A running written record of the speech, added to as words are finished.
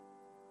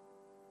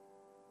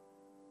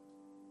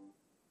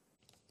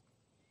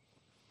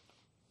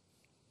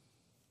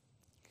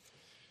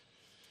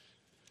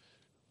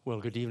Well,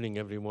 good evening,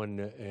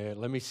 everyone.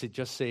 Let me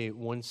just say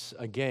once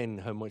again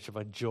how much of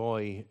a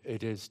joy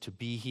it is to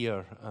be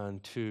here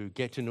and to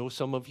get to know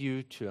some of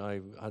you.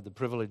 I had the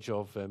privilege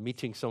of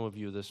meeting some of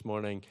you this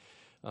morning,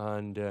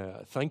 and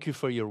thank you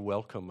for your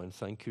welcome and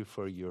thank you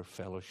for your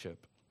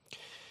fellowship.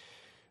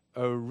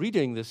 Our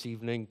reading this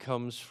evening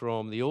comes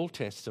from the Old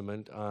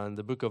Testament and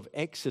the book of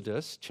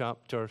Exodus,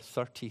 chapter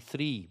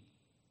 33.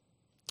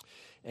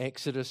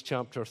 Exodus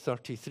chapter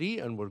 33,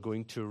 and we're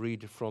going to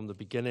read from the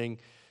beginning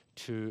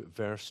to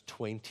verse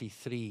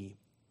 23.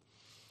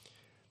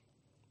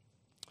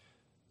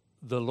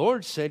 The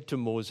Lord said to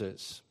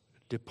Moses,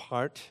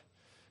 "Depart,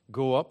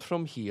 go up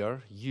from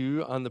here,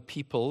 you and the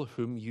people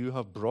whom you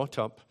have brought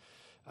up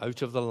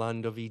out of the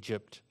land of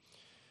Egypt,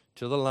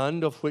 to the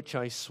land of which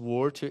I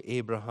swore to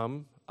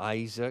Abraham,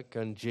 Isaac,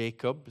 and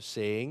Jacob,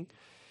 saying,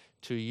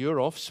 to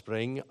your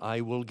offspring I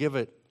will give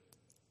it.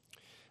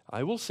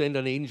 I will send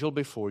an angel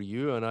before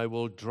you, and I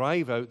will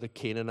drive out the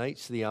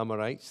Canaanites, the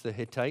Amorites, the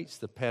Hittites,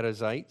 the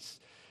Perizzites,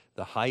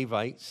 the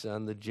Hivites,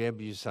 and the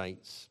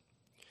Jebusites.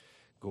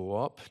 Go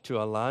up to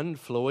a land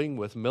flowing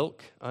with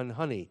milk and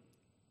honey.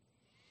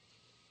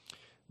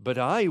 But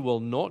I will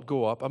not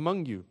go up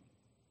among you,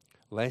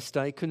 lest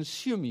I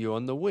consume you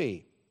on the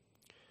way,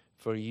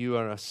 for you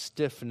are a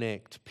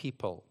stiff-necked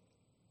people."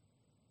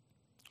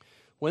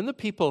 When the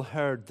people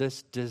heard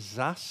this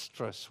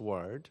disastrous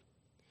word,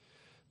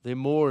 they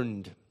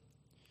mourned,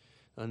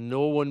 and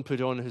no one put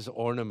on his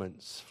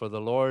ornaments, for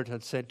the Lord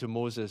had said to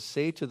Moses,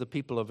 "Say to the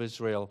people of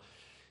Israel,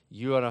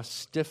 you are a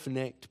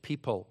stiff-necked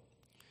people.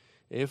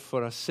 If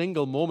for a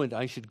single moment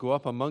I should go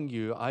up among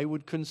you, I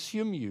would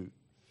consume you.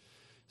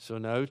 So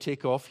now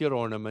take off your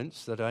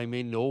ornaments, that I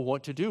may know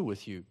what to do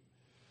with you."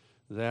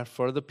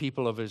 Therefore the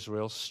people of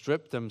Israel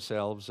stripped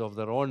themselves of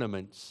their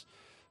ornaments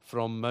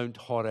from Mount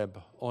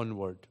Horeb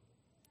onward.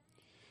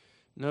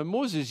 Now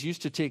Moses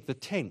used to take the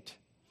tent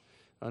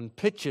and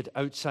pitch it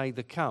outside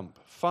the camp,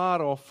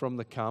 far off from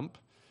the camp,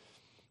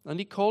 and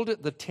he called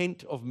it the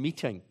tent of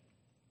meeting.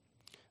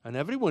 And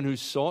everyone who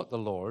sought the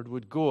Lord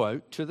would go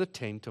out to the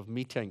tent of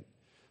meeting,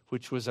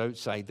 which was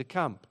outside the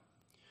camp.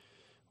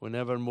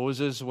 Whenever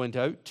Moses went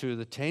out to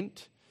the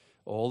tent,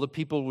 all the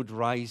people would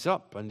rise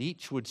up, and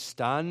each would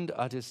stand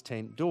at his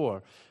tent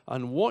door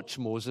and watch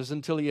Moses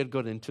until he had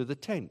got into the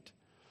tent.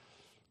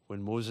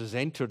 When Moses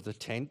entered the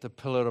tent, the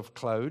pillar of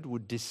cloud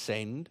would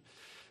descend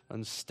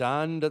and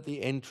stand at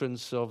the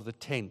entrance of the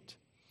tent,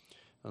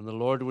 and the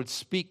Lord would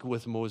speak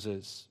with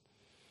Moses.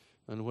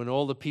 And when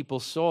all the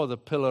people saw the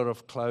pillar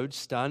of cloud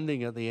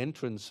standing at the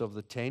entrance of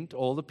the tent,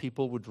 all the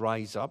people would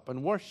rise up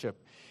and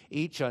worship,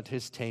 each at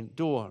his tent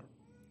door.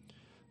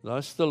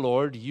 Thus the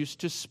Lord used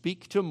to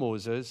speak to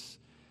Moses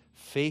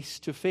face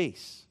to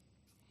face,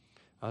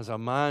 as a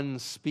man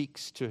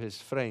speaks to his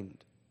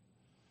friend.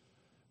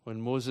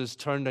 When Moses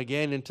turned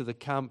again into the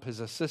camp, his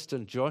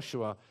assistant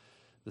Joshua,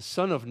 the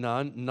son of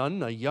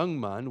Nun, a young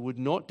man, would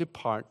not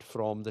depart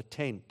from the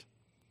tent.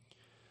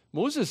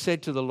 Moses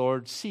said to the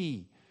Lord,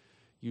 "See,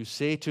 you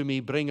say to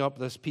me, bring up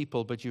this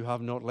people, but you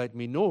have not let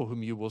me know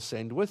whom you will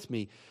send with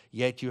me.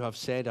 Yet you have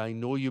said, I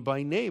know you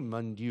by name,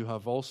 and you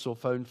have also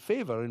found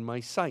favor in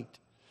my sight.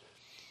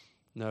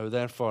 Now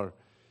therefore,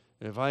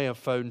 if I have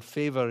found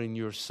favor in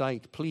your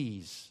sight,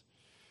 please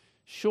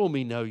show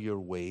me now your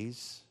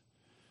ways,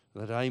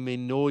 that I may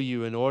know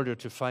you in order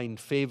to find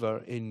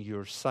favor in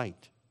your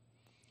sight.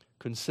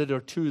 Consider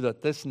too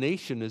that this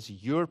nation is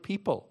your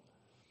people."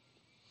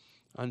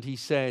 And he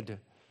said,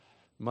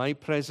 "My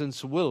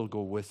presence will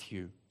go with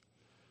you,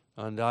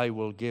 and I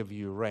will give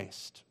you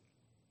rest."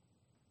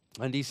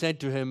 And he said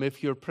to him,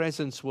 "If your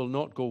presence will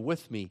not go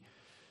with me,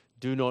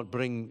 do not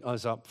bring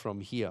us up from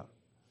here.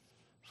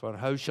 For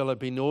how shall it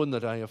be known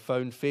that I have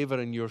found favor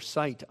in your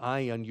sight,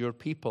 I and your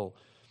people?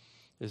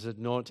 Is it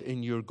not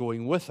in your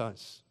going with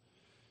us,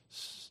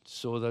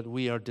 so that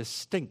we are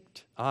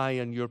distinct, I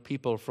and your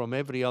people, from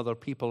every other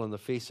people on the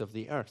face of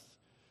the earth?"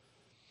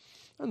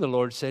 And the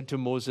Lord said to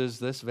Moses,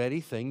 "This very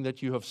thing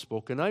that you have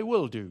spoken I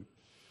will do,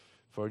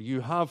 for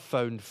you have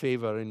found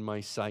favor in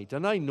my sight,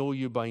 and I know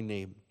you by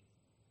name."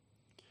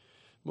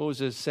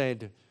 Moses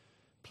said,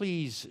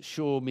 "Please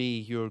show me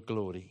your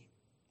glory."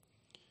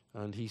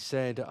 And he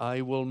said,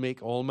 "I will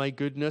make all my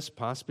goodness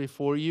pass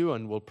before you,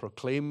 and will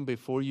proclaim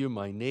before you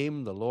my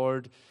name, the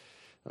Lord.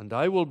 And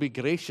I will be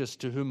gracious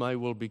to whom I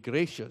will be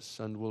gracious,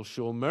 and will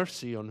show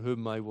mercy on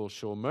whom I will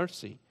show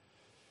mercy."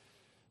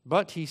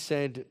 But he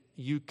said,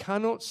 "You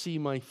cannot see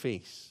my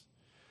face,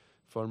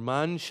 for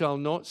man shall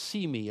not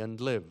see me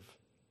and live."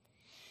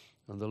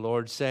 And the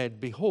Lord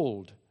said,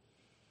 "Behold,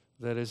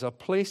 there is a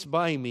place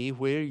by me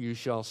where you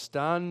shall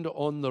stand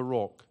on the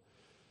rock.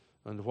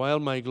 And while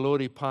my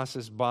glory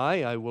passes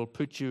by, I will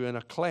put you in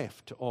a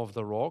cleft of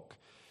the rock,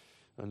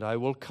 and I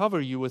will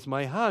cover you with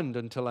my hand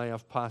until I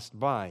have passed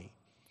by.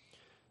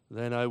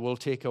 Then I will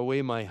take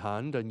away my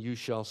hand, and you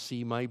shall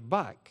see my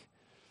back,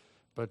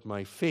 but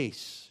my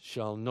face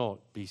shall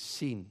not be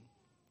seen."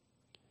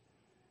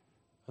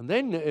 And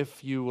then,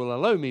 if you will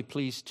allow me,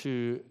 please,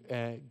 to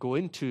go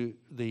into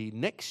the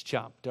next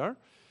chapter,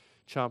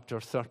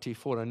 chapter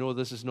 34. I know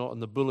this is not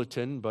in the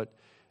bulletin, but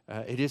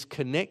it is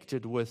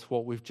connected with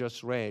what we've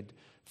just read.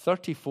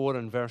 34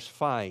 and verse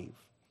 5.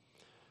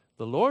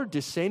 The Lord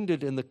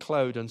descended in the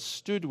cloud and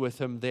stood with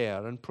him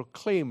there and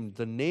proclaimed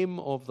the name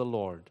of the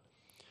Lord.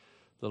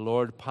 The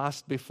Lord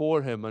passed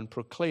before him and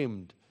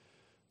proclaimed,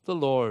 the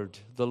Lord,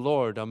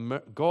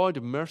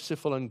 God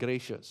merciful and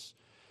gracious,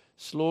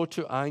 slow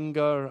to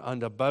anger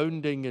and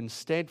abounding in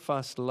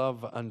steadfast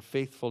love and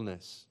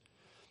faithfulness,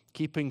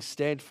 keeping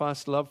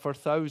steadfast love for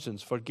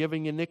thousands,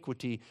 forgiving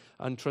iniquity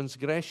and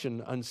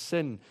transgression and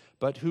sin,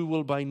 but who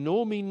will by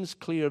no means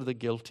clear the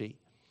guilty,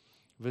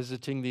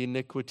 visiting the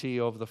iniquity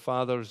of the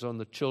fathers on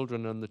the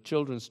children and the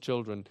children's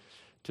children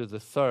to the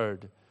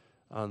third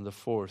and the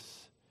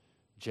fourth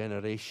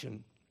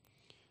generation.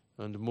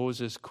 And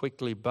Moses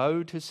quickly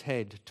bowed his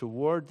head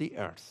toward the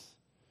earth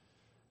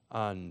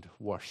and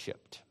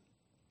worshipped.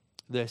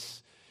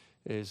 This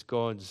is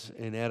God's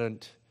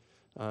inerrant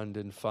and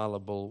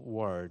infallible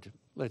word.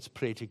 Let's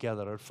pray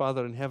together. Our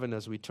Father in heaven,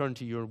 as we turn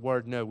to your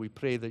word now, we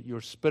pray that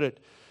your Spirit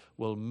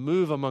will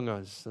move among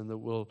us and that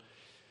will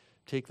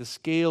take the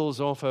scales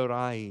off our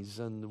eyes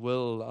and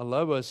will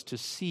allow us to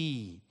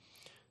see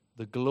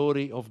the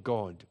glory of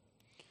God.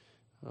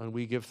 And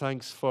we give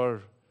thanks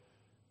for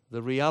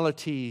the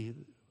reality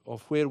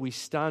of where we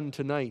stand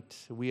tonight.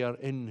 We are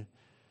in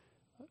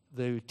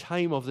the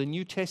time of the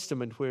New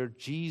Testament where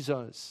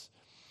Jesus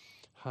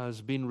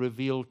has been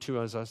revealed to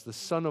us as the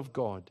Son of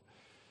God,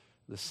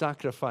 the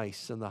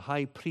sacrifice and the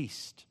high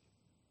priest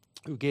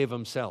who gave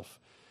himself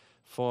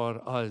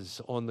for us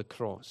on the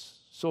cross.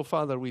 So,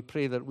 Father, we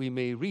pray that we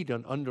may read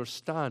and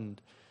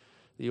understand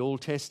the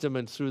Old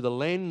Testament through the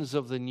lens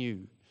of the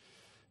New.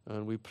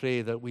 And we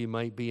pray that we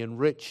might be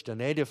enriched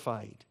and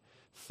edified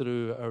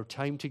through our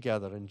time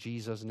together in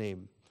Jesus'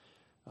 name.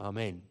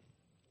 Amen.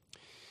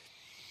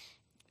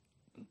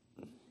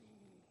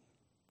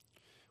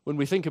 When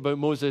we think about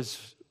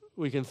Moses,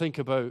 we can think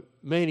about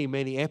many,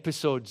 many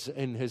episodes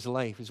in his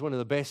life. He's one of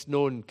the best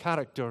known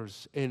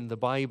characters in the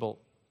Bible.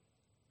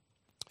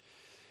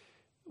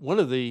 One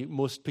of the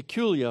most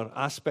peculiar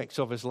aspects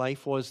of his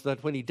life was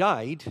that when he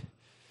died,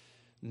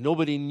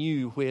 nobody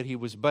knew where he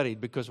was buried,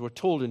 because we're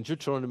told in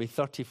Deuteronomy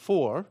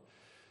 34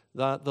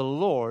 that the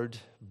Lord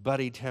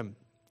buried him,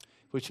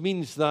 which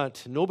means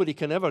that nobody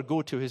can ever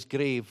go to his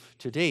grave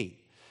today.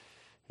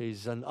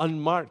 He's an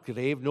unmarked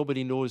grave.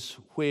 Nobody knows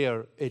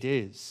where it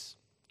is.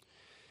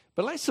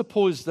 But let's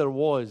suppose there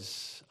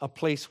was a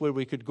place where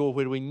we could go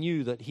where we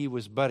knew that he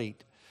was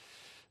buried.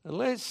 And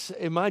let's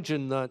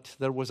imagine that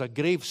there was a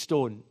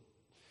gravestone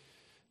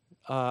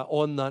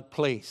on that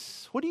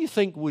place. What do you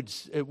think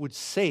it would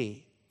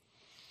say?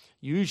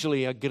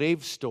 Usually a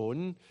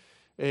gravestone,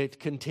 it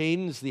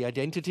contains the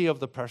identity of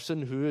the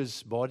person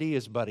whose body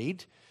is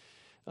buried,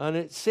 and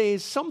it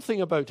says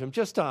something about him,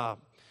 just a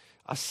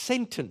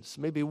sentence,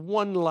 maybe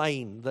one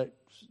line that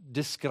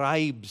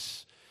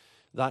describes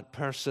that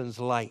person's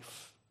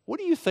life. What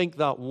do you think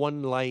that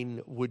one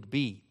line would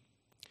be?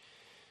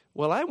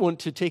 Well, I want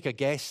to take a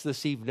guess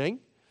this evening,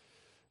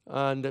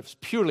 and it's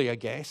purely a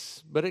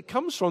guess, but it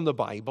comes from the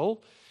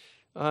Bible,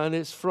 and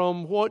it's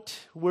from what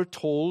we're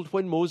told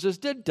when Moses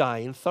did die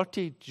in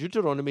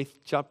Deuteronomy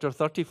chapter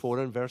 34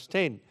 and verse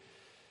 10.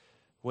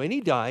 When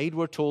he died,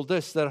 we're told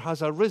this: there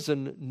has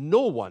arisen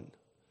no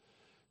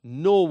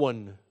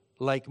one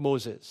like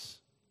Moses.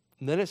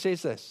 And then it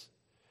says this: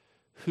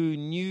 who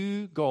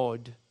knew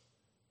God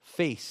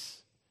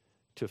face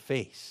to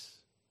face.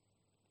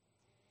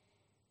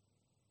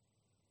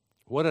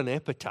 What an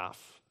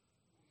epitaph.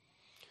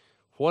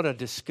 What a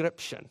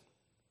description.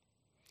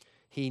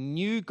 He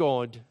knew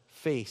God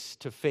face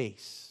to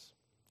face.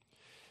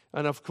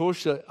 And of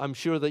course, I'm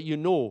sure that you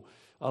know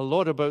a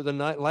lot about the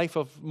life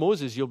of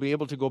Moses. You'll be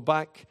able to go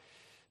back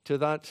to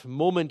that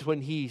moment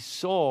when he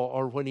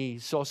saw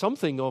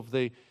something of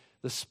the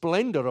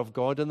splendor of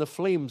God in the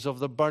flames of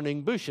the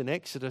burning bush in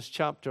Exodus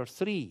chapter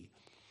 3.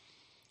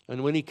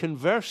 And when he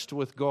conversed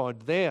with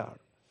God there.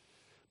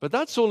 But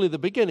that's only the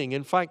beginning.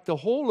 In fact, the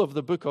whole of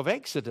the book of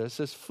Exodus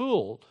is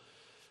full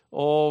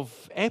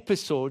of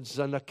episodes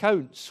and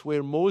accounts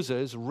where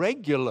Moses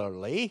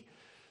regularly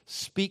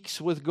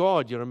speaks with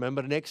God. You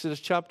remember in Exodus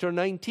chapter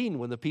 19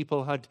 when the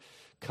people had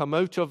come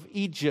out of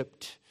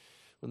Egypt,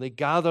 when they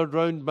gathered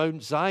round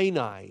Mount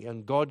Sinai,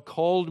 and God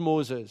called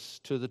Moses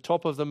to the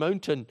top of the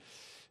mountain,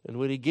 and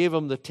where he gave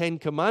him the 10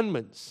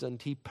 Commandments,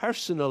 and he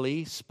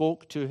personally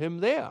spoke to him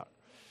there.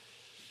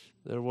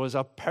 There was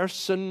a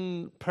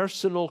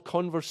personal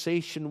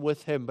conversation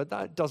with him, but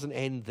that doesn't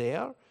end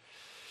there.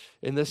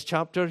 In this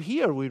chapter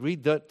here, we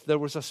read that there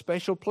was a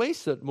special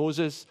place that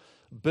Moses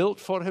built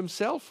for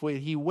himself, where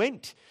he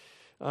went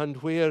and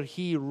where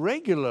he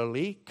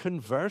regularly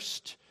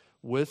conversed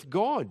with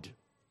God.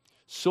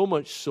 So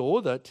much so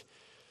that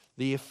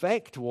the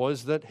effect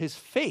was that his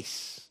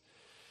face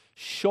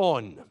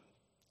shone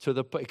to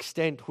the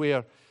extent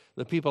where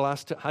the people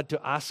had to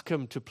ask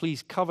him to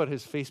please cover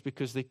his face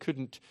because they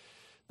couldn't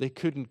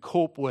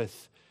cope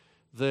with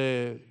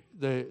the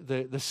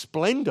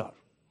splendor,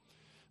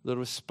 the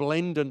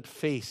resplendent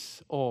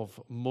face of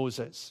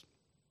Moses.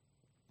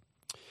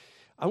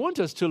 I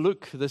want us to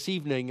look this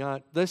evening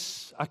at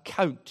this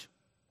account,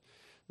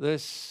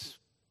 this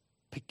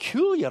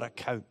peculiar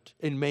account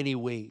in many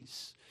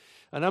ways.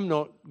 And I'm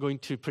not going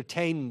to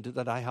pretend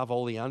that I have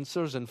all the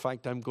answers. In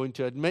fact, I'm going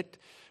to admit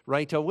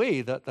right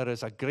away that there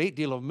is a great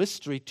deal of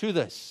mystery to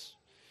this.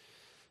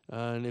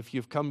 And if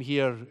you've come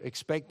here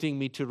expecting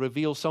me to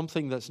reveal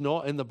something that's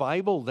not in the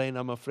Bible, then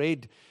I'm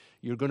afraid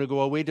you're going to go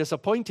away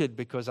disappointed,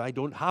 because I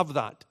don't have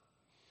that.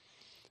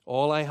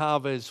 All I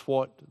have is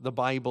what the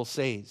Bible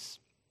says.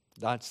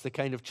 That's the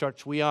kind of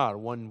church we are,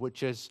 one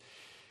which is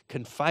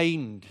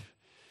confined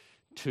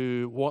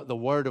to what the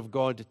Word of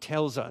God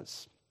tells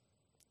us.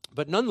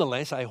 But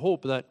nonetheless, I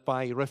hope that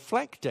by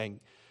reflecting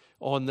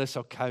on this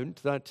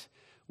account that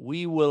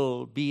we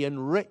will be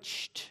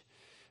enriched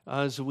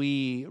as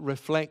we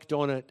reflect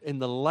on it in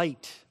the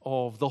light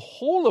of the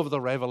whole of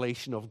the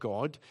revelation of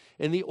God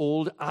in the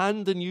Old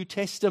and the New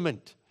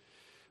Testament.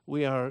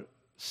 We are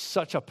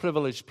such a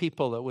privileged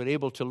people that we're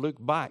able to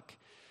look back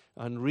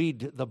and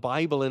read the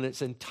Bible in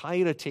its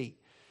entirety,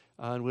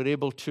 and we're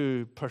able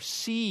to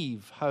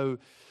perceive how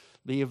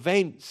the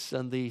events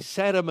and the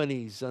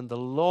ceremonies and the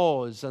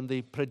laws and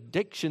the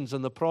predictions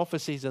and the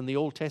prophecies in the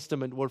Old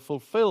Testament were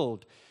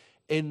fulfilled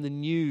in the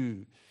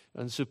New,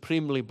 and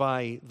supremely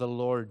by the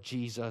Lord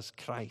Jesus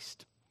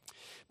Christ.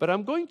 But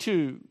I'm going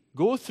to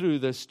go through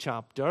this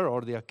chapter,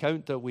 or the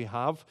account that we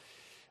have,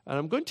 and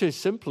I'm going to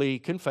simply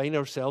confine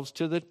ourselves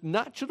to the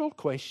natural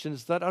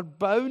questions that are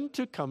bound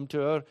to come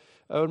to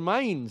our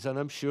minds. And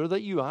I'm sure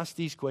that you asked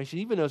these questions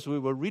even as we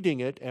were reading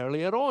it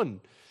earlier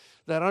on.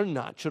 There are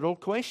natural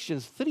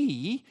questions,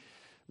 3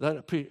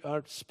 that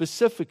are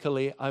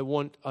specifically I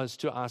want us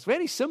to ask.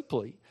 Very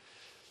simply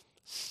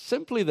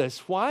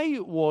this: why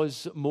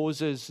was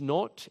Moses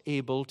not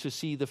able to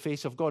see the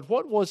face of God?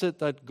 What was it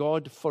that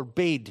God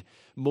forbade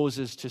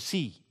Moses to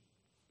see?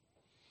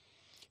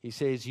 He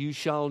says, "You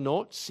shall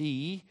not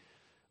see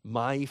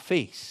my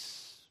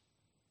face."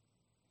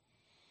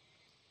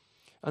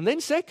 And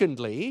then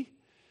secondly,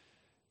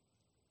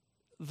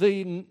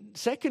 the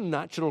second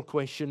natural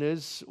question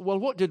is, well,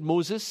 what did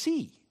Moses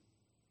see?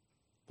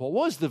 What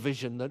was the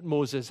vision that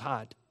Moses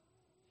had?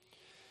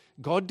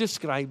 God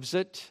describes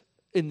it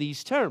in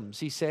these terms.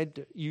 He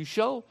said, "You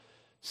shall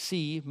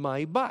see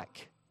my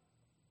back,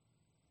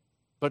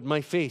 but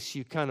my face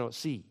you cannot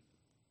see."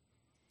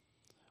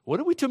 What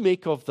are we to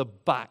make of the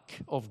back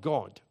of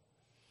God?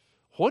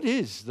 What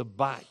is the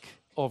back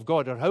of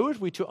God? Or how are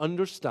we to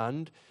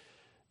understand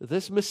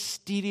this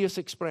mysterious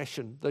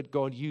expression that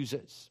God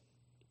uses?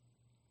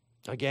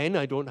 Again,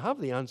 I don't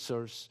have the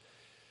answers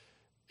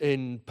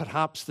in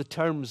perhaps the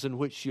terms in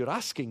which you're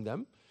asking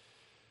them,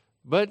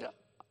 but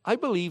I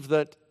believe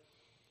that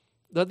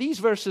these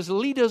verses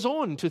lead us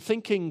on to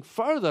thinking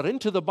further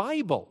into the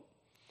Bible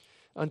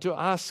and to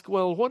ask,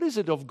 well, what is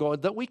it of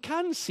God that we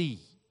can see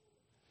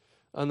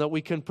and that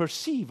we can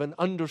perceive and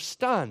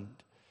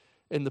understand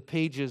in the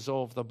pages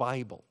of the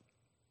Bible?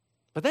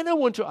 But then I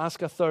want to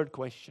ask a third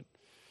question.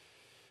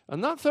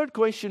 And that third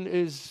question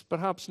is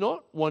perhaps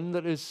not one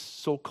that is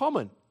so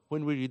common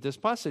when we read this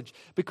passage,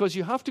 because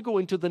you have to go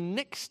into the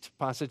next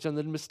passage, and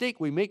the mistake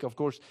we make, of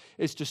course,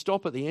 is to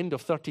stop at the end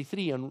of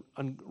 33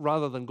 and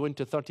rather than go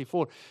into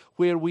 34,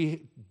 where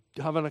we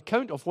have an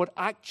account of what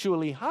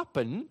actually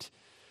happened.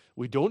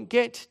 We don't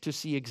get to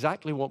see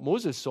exactly what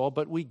Moses saw,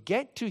 but we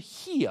get to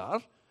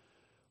hear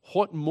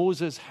what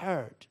Moses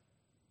heard.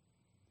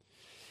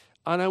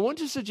 And I want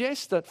to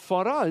suggest that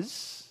for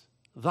us,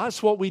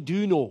 that's what we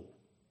do know.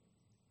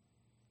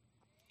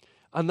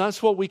 And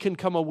that's what we can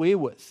come away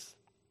with.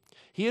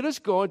 Here is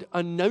God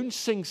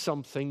announcing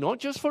something, not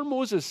just for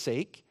Moses'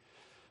 sake,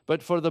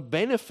 but for the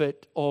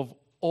benefit of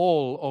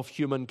all of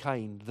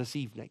humankind this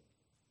evening.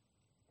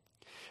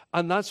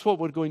 And that's what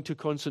we're going to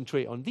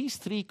concentrate on. These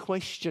 3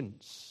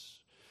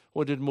 questions.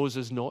 What did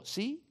Moses not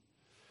see?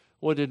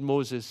 What did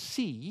Moses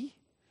see?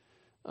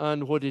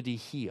 And what did he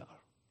hear?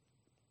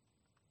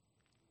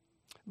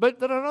 But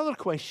there are other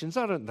questions,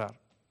 aren't there?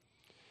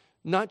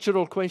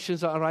 Natural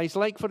questions that arise,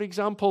 like, for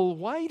example,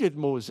 why did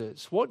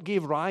Moses? What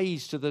gave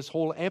rise to this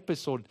whole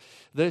episode,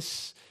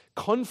 this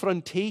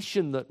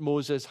confrontation that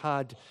Moses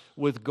had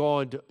with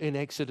God in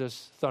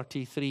Exodus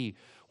 33?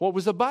 What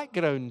was the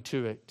background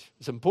to it?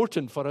 It's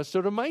important for us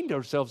to remind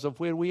ourselves of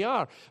where we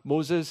are.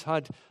 Moses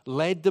had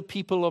led the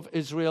people of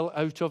Israel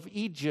out of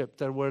Egypt.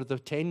 There were the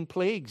 10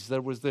 plagues.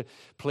 There was the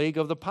plague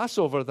of the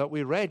Passover that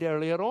we read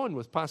earlier on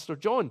with Pastor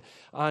John.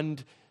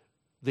 And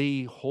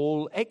the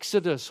whole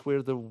Exodus,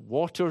 where the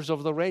waters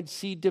of the Red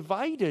Sea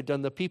divided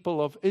and the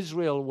people of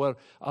Israel were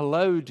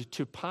allowed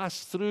to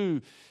pass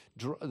through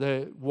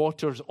the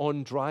waters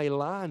on dry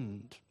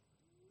land.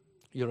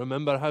 You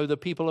remember how the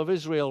people of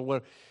Israel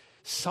were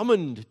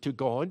summoned to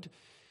God,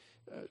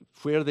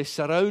 where they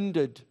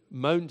surrounded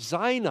Mount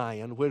Sinai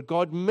and where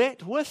God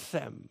met with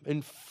them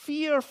in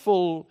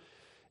fearful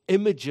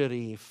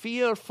imagery,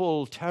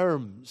 fearful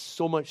terms,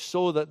 so much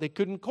so that they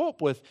couldn't cope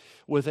with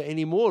it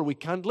anymore. We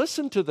can't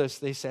listen to this,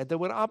 they said. They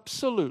were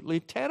absolutely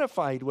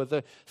terrified with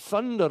the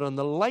thunder and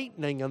the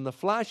lightning and the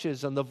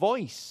flashes and the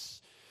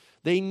voice.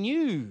 They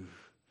knew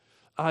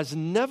as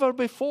never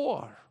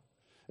before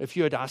If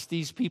you had asked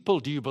these people,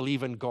 do you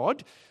believe in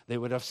God? They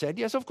would have said,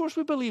 yes, of course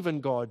we believe in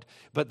God.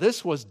 But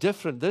this was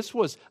different. This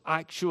was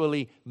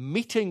actually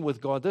meeting with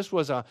God. This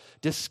was a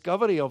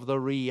discovery of the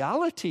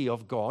reality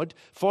of God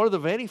for the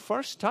very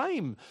first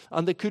time.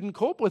 And they couldn't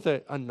cope with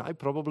it. And I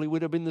probably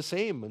would have been the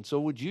same, and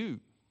so would you.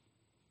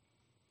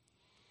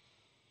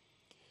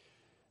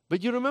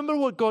 But you remember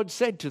what God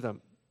said to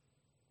them.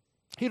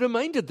 He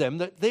reminded them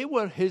that they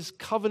were his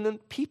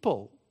covenant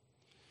people,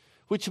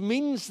 which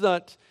means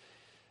that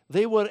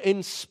they were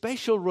in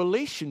special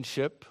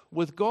relationship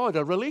with God,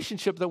 a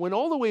relationship that went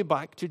all the way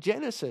back to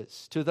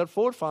Genesis, to their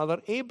forefather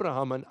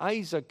Abraham and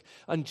Isaac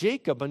and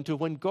Jacob, and to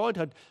when God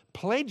had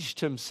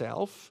pledged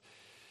himself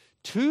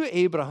to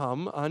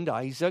Abraham and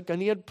Isaac,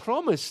 and he had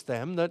promised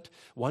them that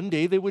one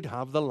day they would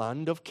have the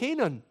land of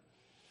Canaan.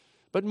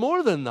 But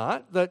more than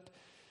that, that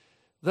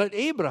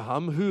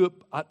Abraham, who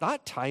at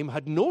that time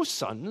had no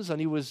sons, and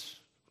he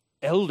was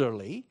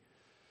elderly,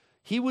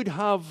 he would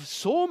have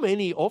so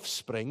many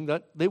offspring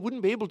that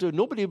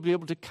nobody would be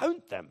able to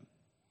count them.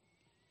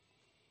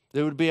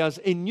 They would be as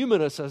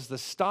innumerous as the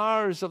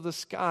stars of the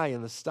sky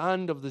and the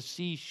sand of the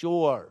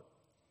seashore.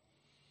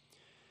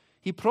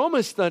 He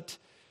promised that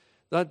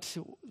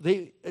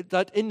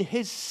in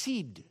his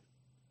seed,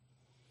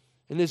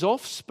 in his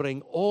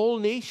offspring, all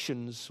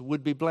nations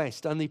would be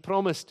blessed. And he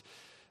promised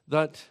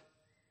that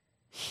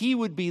he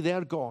would be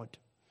their God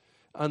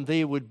and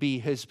they would be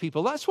his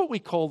people. That's what we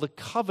call the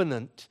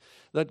covenant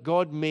that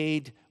God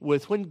made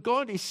when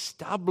God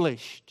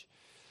established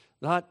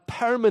that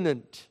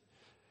permanent,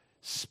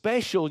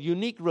 special,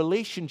 unique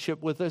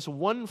relationship with this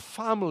one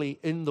family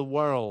in the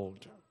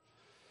world,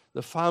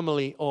 the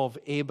family of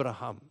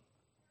Abraham.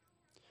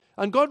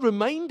 And God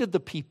reminded the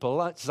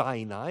people at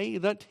Sinai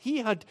that he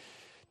had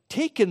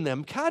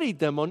carried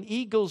them on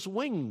eagle's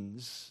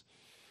wings.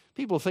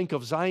 People think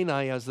of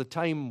Sinai as the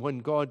time when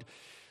God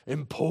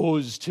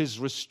imposed his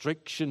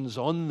restrictions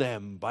on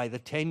them by the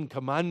Ten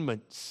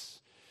Commandments.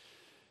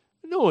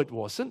 No, it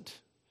wasn't.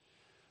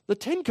 The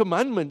Ten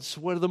Commandments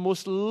were the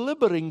most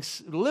liberating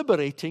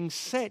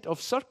set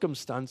of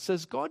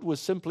circumstances. God was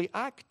simply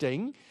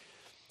acting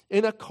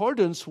in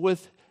accordance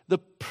with the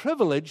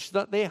privilege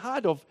that they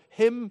had of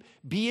him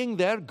being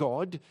their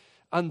God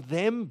and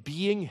them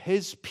being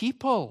his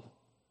people.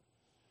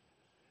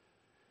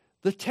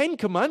 The Ten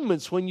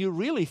Commandments, when you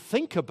really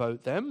think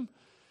about them,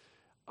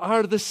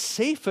 are the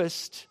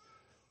safest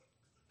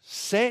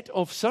set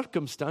of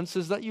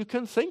circumstances that you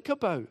can think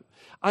about.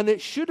 And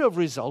it should have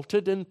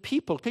resulted in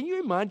people. Can you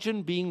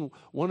imagine being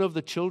one of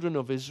the children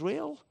of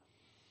Israel?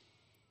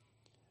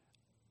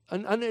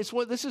 And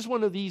this is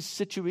one of these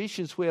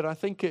situations where I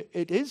think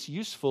it is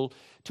useful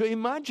to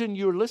imagine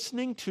you're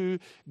listening to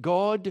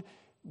God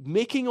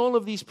making all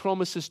of these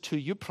promises to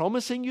you,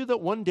 promising you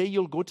that one day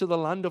you'll go to the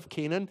land of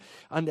Canaan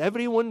and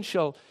everyone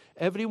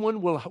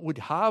would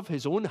have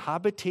his own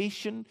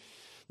habitation,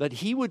 that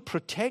he would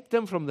protect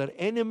them from their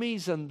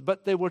enemies,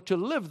 but they were to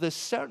live this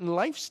certain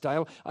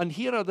lifestyle, and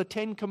here are the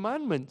Ten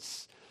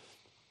Commandments.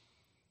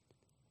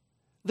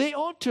 They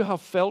ought to have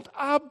felt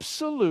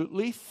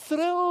absolutely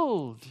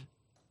thrilled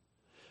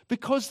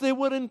because they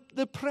were in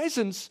the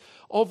presence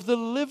of the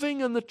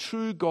living and the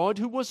true God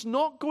who was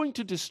not going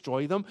to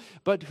destroy them,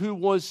 but who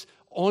was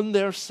on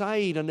their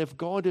side. And if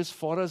God is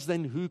for us,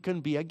 then who can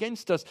be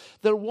against us?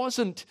 There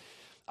wasn't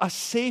a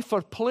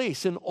safer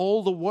place in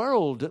all the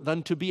world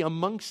than to be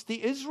amongst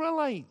the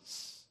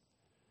Israelites.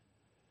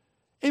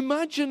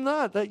 Imagine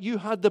that you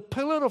had the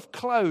pillar of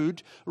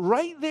cloud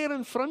right there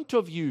in front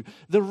of you.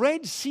 The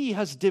Red Sea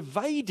has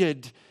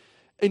divided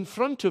in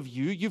front of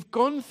you. You've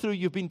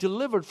been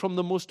delivered from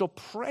the most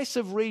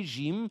oppressive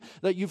regime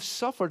that you've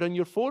suffered and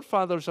your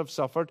forefathers have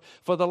suffered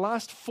for the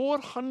last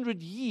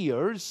 400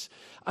 years,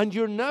 and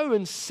you're now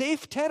in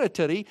safe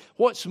territory.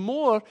 What's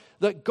more,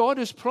 that God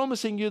is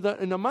promising you that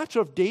in a matter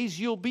of days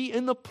you'll be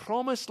in the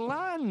promised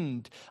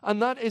land,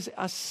 and that is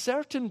a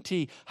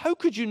certainty. How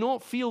could you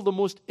not feel the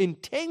most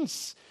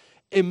intense,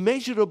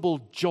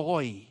 immeasurable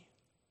joy?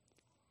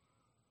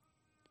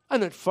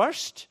 And at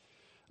first,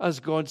 as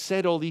God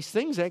said all these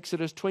things,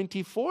 Exodus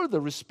 24,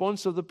 the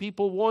response of the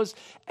people was,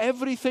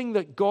 everything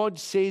that God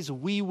says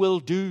we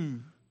will do.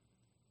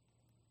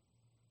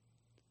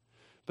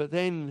 But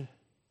then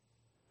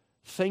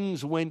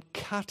things went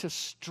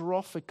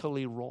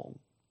catastrophically wrong.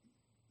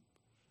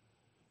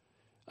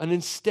 And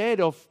instead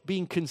of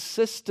being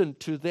consistent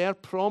to their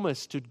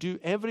promise to do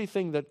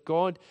everything that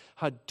God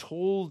had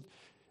told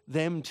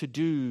them to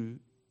do,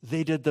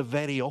 they did the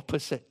very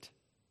opposite.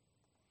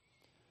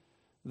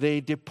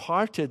 They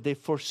departed, they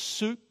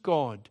forsook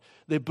God.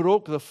 They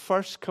broke the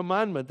first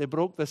commandment, they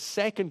broke the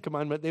second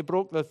commandment, they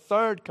broke the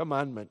third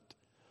commandment.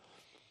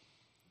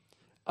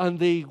 And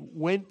they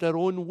went their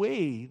own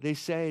way. They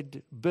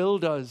said,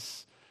 build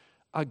us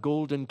a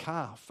golden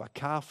calf, a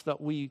calf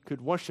that we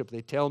could worship.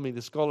 The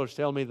scholars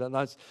tell me that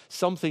that's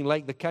something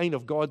like the kind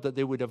of God that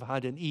they would have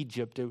had in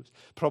Egypt. It was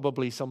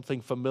probably something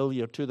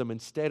familiar to them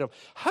instead of.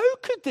 How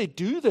could they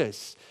do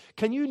this?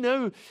 Can you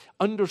now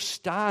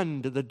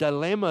understand the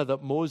dilemma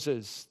that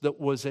Moses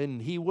was in?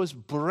 He was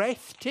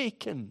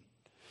breathtaking.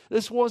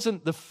 This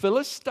wasn't the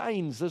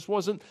Philistines. This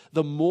wasn't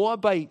the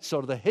Moabites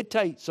or the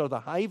Hittites or the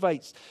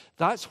Hivites.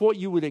 That's what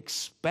you would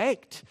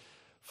expect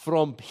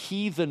from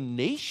heathen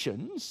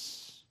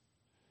nations.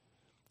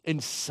 In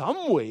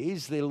some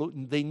ways,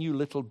 they knew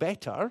little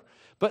better.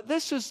 But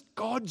this is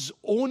God's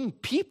own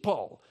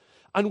people.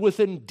 And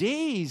within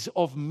days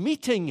of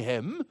meeting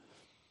him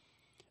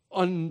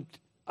and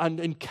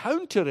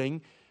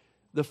encountering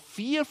the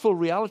fearful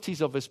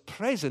realities of his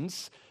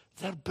presence,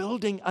 they're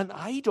building an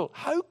idol.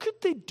 How could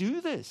they do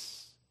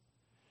this?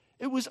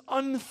 It was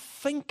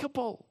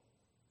unthinkable.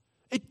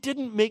 It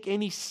didn't make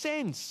any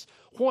sense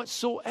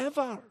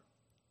whatsoever.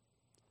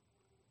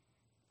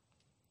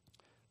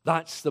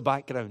 That's the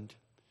background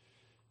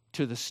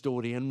to the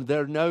story. And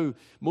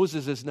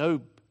Moses is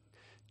now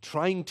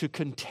trying to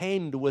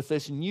contend with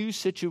this new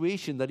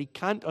situation that he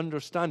can't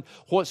understand.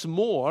 What's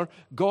more,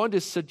 God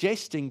is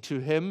suggesting to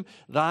him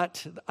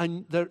that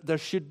there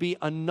should be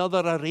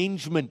another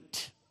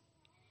arrangement.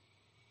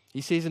 He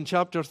says in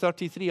chapter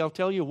 33, I'll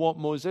tell you what,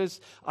 Moses,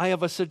 I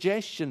have a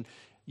suggestion.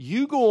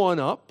 You go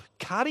on up,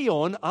 carry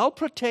on, I'll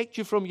protect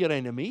you from your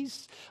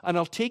enemies, and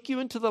I'll take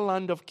you into the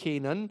land of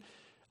Canaan,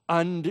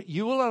 and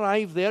you will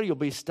arrive there, you'll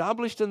be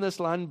established in this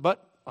land,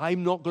 but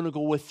I'm not going to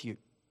go with you.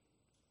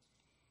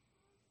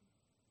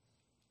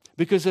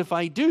 Because if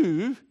I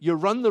do, you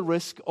run the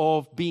risk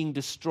of being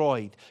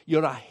destroyed.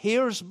 You're a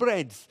hair's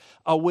breadth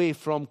away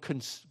from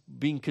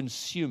being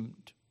consumed.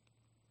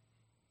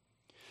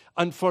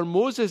 And for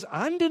Moses,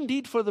 and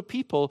indeed for the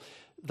people,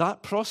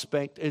 that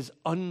prospect is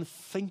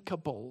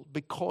unthinkable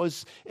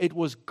because it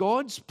was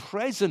God's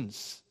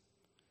presence,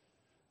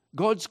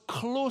 God's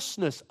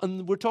closeness,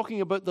 and we're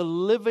talking about the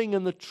living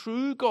and the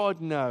true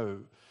God now.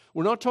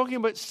 We're not talking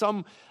about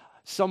some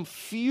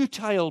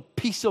futile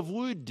piece of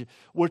wood.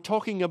 We're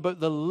talking about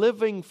the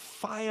living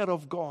fire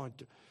of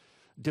God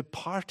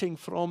departing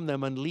from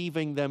them and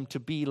leaving them to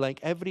be like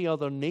every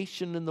other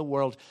nation in the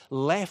world,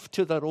 left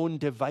to their own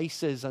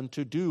devices and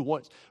to do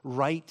what's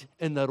right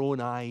in their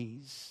own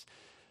eyes.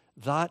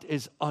 That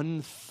is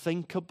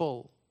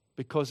unthinkable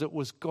because it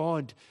was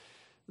God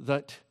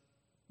that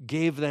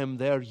gave them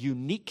their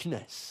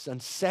uniqueness and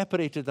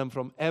separated them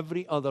from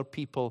every other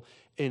people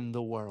in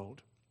the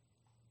world.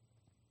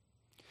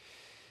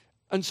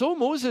 And so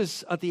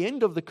Moses, at the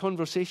end of the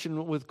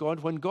conversation with God,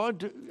 when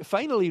God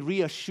finally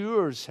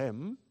reassures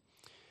him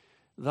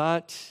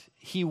that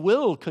he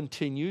will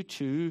continue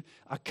to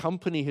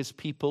accompany his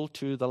people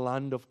to the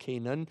land of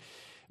Canaan,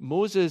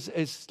 Moses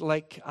is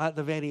like at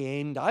the very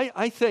end.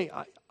 I think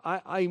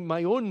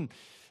my own,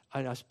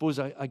 and I suppose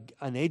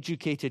an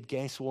educated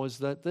guess was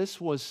that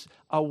this was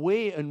a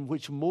way in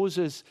which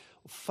Moses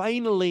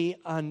finally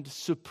and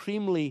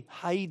supremely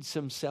hides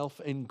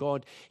himself in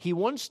God. He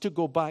wants to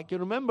go back. You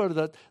remember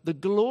that the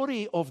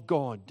glory of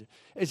God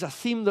is a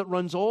theme that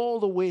runs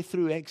all the way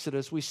through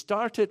Exodus. We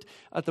start it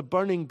at the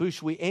burning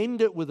bush. We end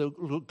it with the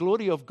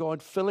glory of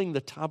God filling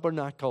the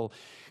tabernacle.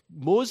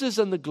 Moses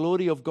and the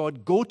glory of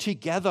God go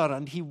together,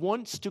 and he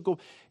wants to go.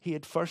 He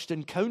had first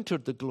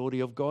encountered the glory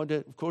of God,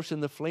 of course,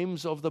 in the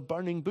flames of the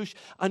burning bush.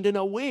 And in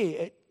a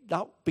way,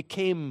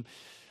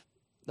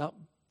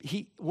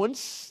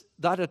 once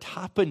that had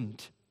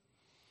happened,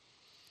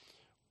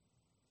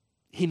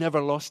 he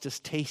never lost his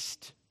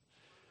taste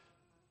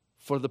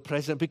for the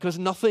present, because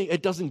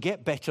it doesn't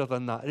get better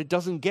than that. It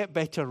doesn't get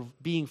better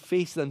being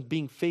face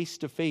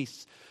to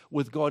face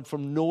with God,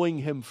 from knowing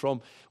him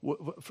from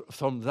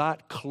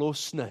that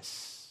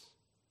closeness.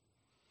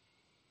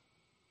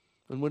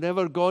 And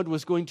whatever God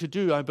was going to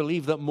do, I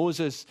believe that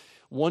Moses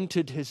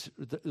wanted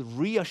the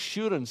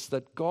reassurance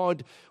that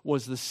God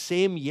was the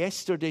same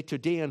yesterday,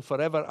 today, and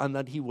forever, and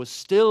that he was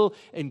still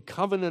in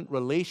covenant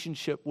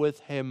relationship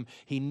with him.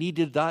 He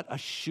needed that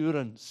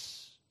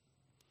assurance.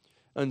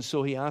 And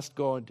so he asked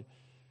God,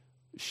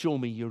 show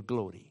me your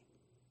glory.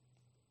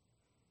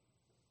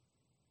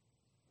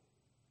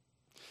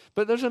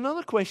 But there's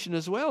another question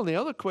as well.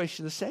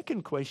 The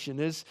second question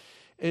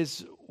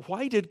is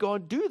why did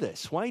God do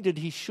this? Why did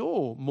he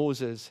show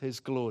Moses his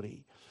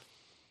glory?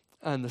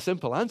 And the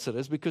simple answer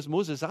is because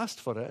Moses asked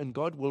for it, and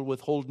God will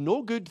withhold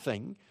no good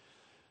thing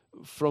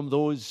from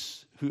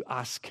those who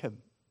ask him.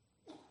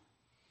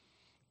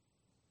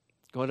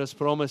 God has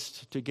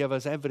promised to give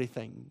us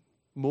everything,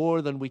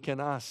 more than we can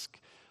ask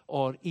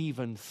or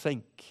even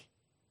think.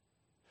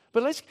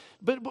 But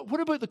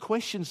what about the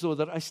questions, though,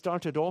 that I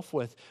started off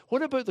with?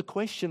 What about the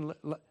question,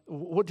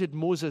 what did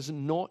Moses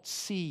not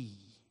see?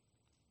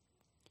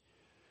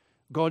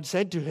 God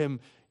said to him,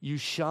 you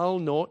shall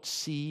not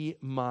see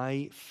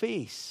my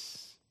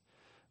face.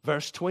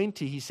 Verse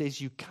 20, he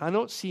says, you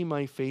cannot see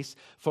my face,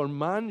 for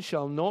man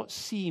shall not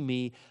see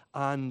me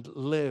and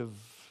live.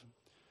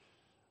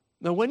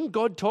 Now, when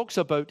God talks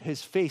about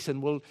his face,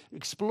 and we'll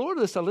explore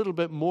this a little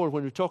bit more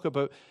when we talk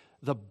about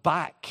the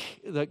back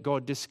that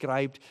God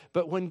described,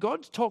 but when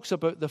God talks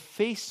about the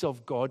face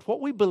of God, what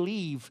we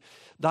believe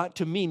that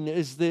to mean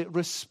is the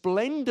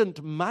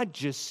resplendent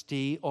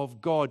majesty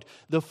of God,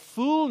 the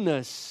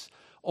fullness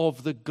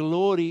of the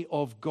glory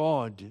of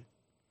God.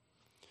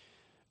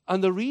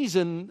 And the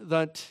reason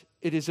that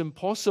it is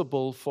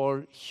impossible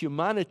for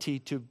humanity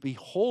to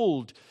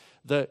behold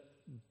the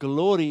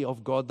glory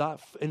of God.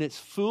 That in its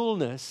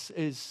fullness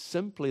is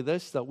simply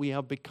this, that we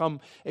have become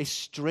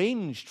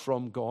estranged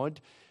from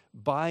God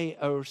by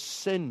our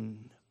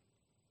sin.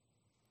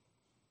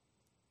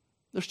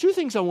 There's two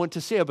things I want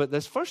to say about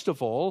this. First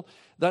of all,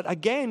 that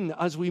again,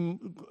 as we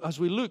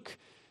look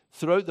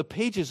throughout the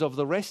pages of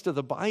the rest of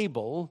the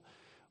Bible,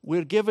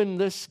 we're given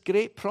this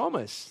great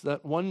promise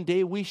that one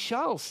day we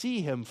shall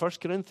see him. 1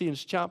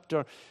 Corinthians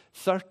chapter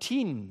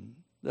 13,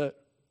 that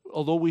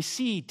although we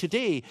see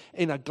today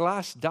in a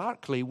glass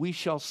darkly, we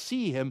shall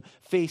see him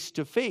face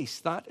to face.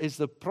 That is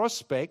the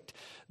prospect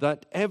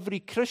that every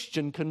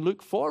Christian can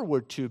look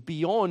forward to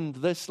beyond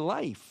this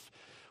life.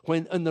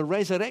 When in the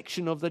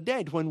resurrection of the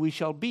dead, when we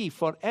shall be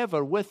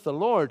forever with the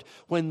Lord,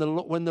 when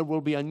there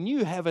will be a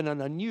new heaven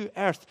and a new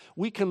earth,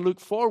 we can look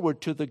forward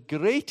to the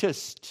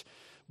greatest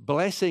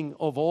blessing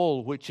of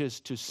all, which is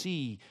to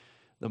see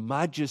the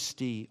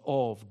majesty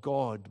of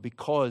God,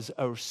 because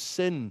our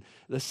sin,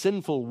 the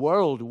sinful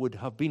world, would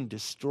have been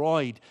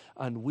destroyed,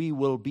 and we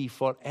will be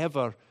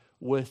forever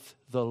with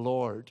the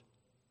Lord.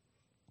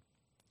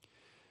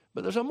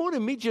 But there's a more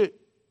immediate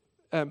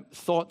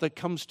thought that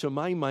comes to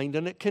my mind,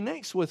 and it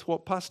connects with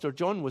what Pastor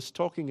John was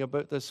talking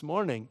about this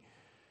morning.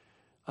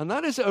 And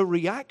that is a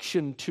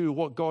reaction to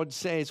what God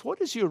says.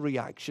 What is your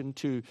reaction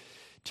to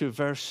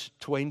verse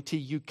 20?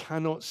 You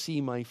cannot see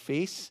my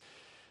face,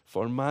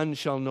 for man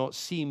shall not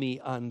see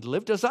me and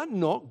live. Does that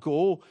not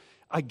go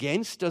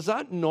against, does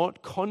that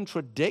not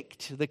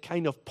contradict the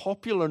kind of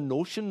popular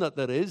notion that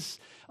there is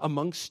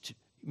amongst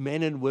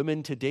men and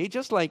women today?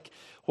 Just like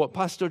what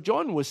Pastor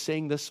John was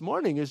saying this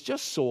morning is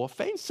just so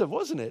offensive,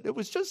 wasn't it? It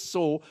was just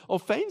so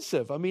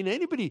offensive. I mean,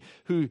 anybody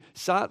who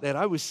sat there,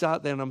 I was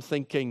sat there and I'm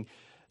thinking,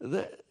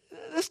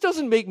 this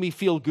doesn't make me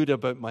feel good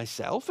about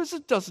myself.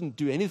 It doesn't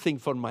do anything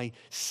for my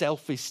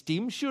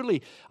self-esteem,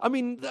 surely. I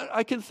mean,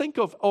 I can think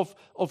of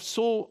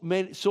so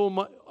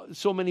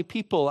many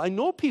people. I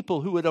know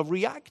people who would have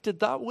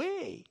reacted that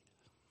way.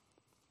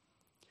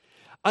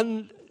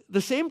 And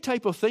the same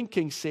type of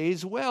thinking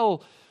says,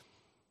 well,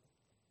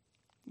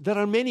 there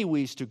are many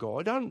ways to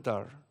God, aren't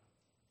there?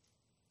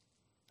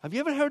 Have you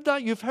ever heard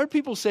that? You've heard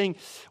people saying,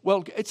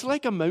 well, it's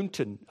like a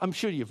mountain. I'm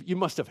sure you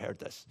must have heard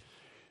this.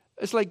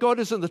 It's like God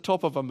is on the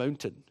top of a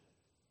mountain.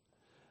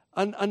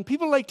 And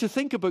people like to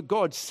think about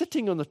God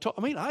sitting on the top.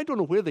 I mean, I don't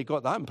know where they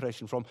got that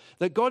impression from,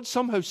 that God's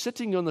somehow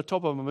sitting on the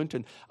top of a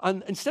mountain.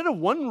 And instead of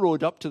one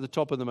road up to the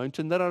top of the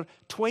mountain, there are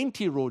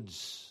 20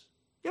 roads.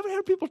 You ever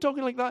heard people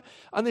talking like that?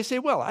 And they say,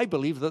 well, I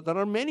believe that there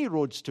are many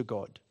roads to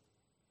God.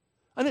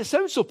 And it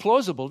sounds so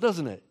plausible,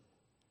 doesn't it?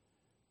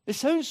 It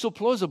sounds so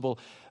plausible.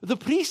 The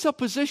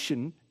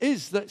presupposition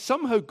is that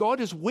somehow God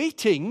is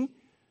waiting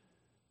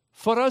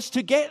for us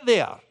to get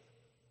there,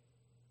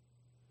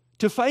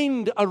 to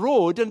find a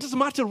road, and it doesn't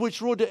matter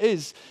which road it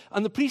is.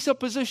 And the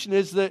presupposition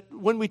is that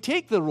when we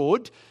take the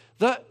road,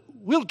 that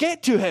we'll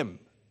get to him.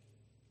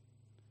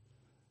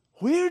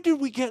 Where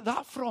did we get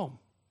that from?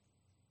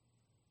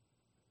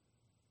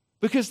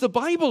 Because the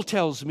Bible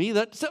tells me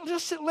that,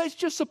 let's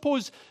just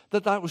suppose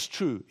that was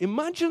true.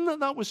 Imagine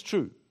that was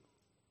true.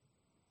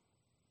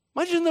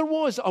 Imagine there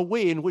was a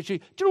way in which do you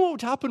know what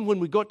would happen when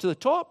we got to the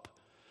top?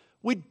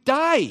 We'd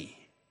die.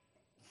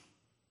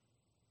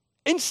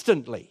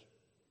 Instantly.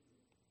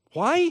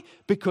 Why?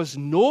 Because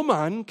no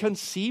man can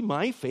see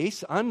my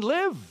face and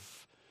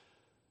live.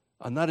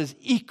 And that is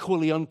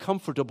equally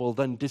uncomfortable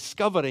than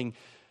discovering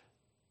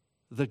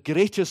the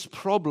greatest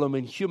problem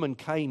in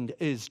humankind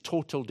is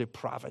total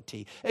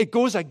depravity. It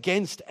goes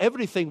against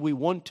everything we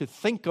want to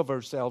think of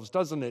ourselves,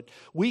 doesn't it?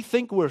 We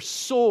think we're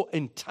so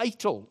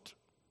entitled.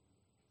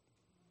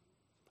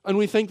 And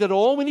we think that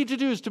all we need to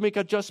do is to make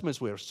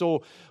adjustments.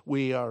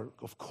 We are,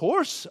 of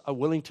course,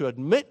 willing to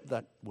admit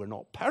that we're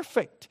not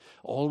perfect.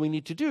 All we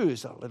need to do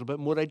is a little bit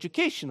more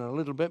education, a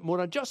little bit more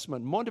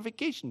adjustment,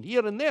 modification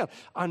here and there.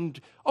 And,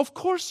 of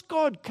course,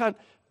 God can,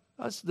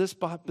 as this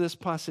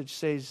passage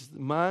says,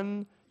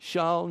 man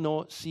shall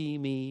not see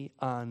me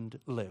and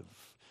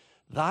live.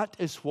 That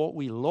is what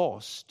we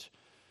lost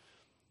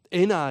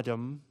in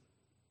Adam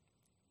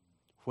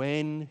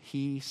when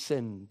he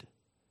sinned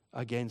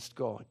against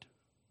God.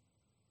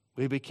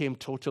 We became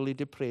totally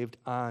depraved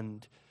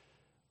and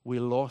we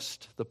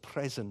lost the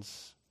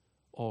presence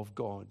of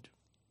God.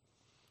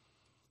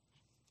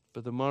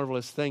 But the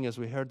marvelous thing, as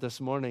we heard this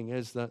morning,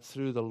 is that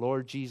through the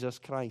Lord Jesus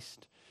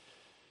Christ,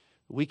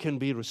 we can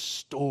be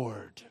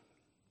restored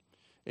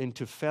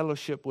into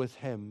fellowship with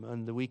him,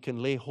 and we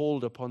can lay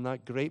hold upon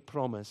that great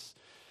promise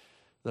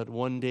that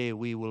one day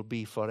we will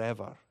be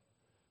forever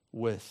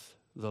with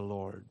the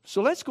Lord.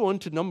 So let's go on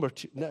to number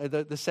two,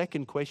 the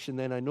second question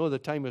then. I know the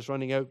time is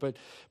running out, but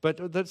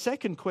the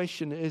second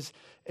question is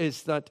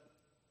that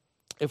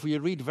if we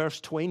read verse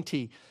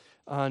 20,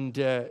 And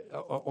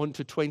on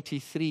to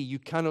 23, you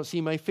cannot see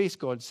my face,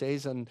 God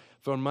says, and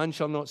for man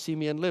shall not see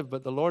me and live.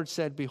 But the Lord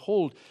said,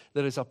 behold,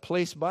 there is a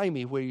place by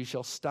me where you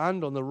shall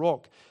stand on the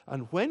rock.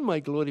 And when my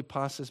glory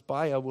passes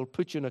by, I will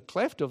put you in a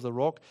cleft of the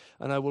rock,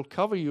 and I will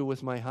cover you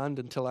with my hand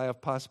until I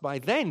have passed by.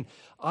 Then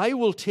I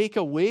will take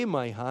away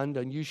my hand,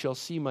 and you shall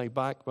see my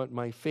back, but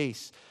my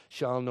face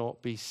shall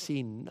not be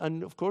seen.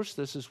 And of course,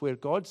 this is where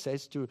God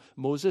says to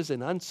Moses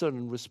in answer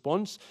and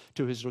response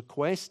to his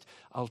request,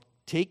 I'll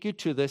take you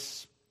to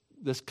this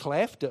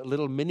cleft, a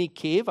little mini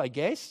cave, I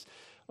guess,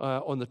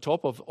 on the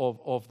top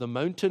of the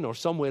mountain or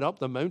somewhere up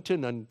the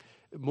mountain. And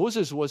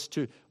Moses was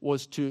to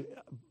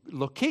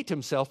locate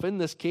himself in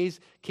this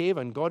cave,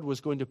 and God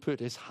was going to put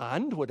his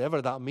hand, whatever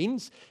that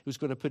means, he was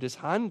going to put his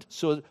hand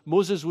so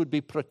Moses would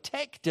be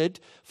protected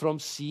from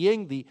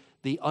seeing the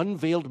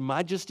unveiled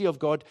majesty of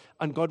God,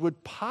 and God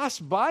would pass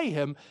by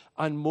him,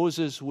 and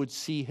Moses would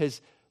see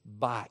his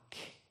back.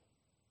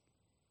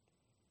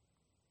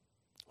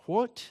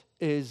 What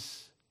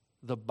is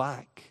the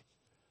back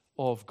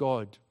of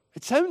God?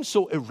 It sounds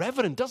so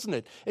irreverent, doesn't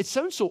it? It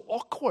sounds so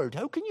awkward.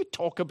 How can we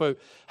talk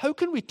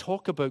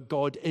about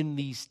God in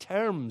these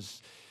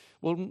terms?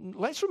 Well,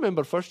 let's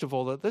remember, first of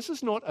all, that this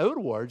is not our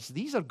words.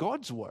 These are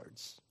God's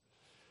words.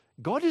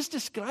 God is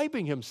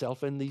describing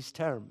himself in these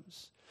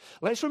terms.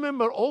 Let's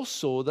remember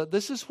also that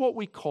this is what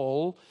we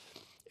call,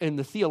 in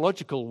the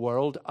theological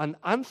world, an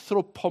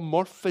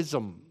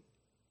anthropomorphism.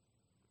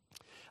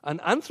 An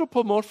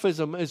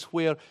anthropomorphism is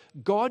where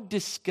God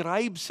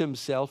describes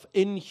himself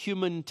in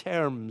human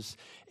terms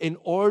in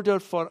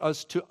order for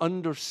us to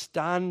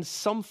understand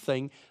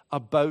something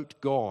about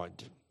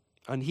God.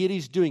 And here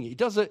he's doing it. He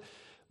does it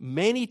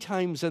many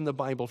times in the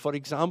Bible. For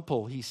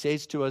example, he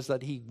says to us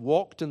that he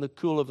walked in the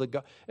cool of the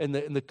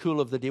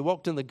cool of the day,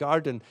 walked in the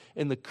garden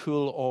in the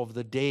cool of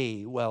the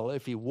day. Well,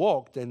 if he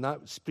walked, then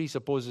that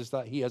presupposes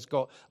that he has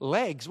got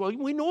legs. Well,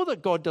 we know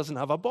that God doesn't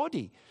have a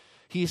body.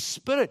 He is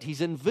spirit.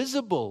 He's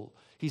invisible.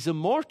 He's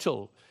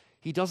immortal.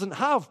 He doesn't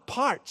have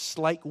parts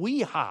like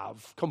we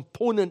have,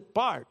 component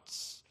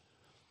parts.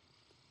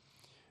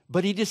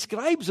 But he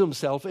describes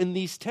himself in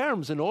these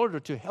terms in order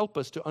to help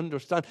us to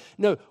understand.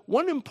 Now,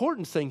 one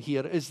important thing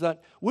here is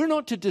that we're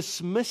not to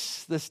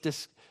dismiss this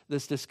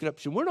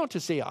description. We're not to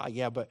say,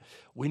 yeah, but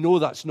we know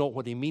that's not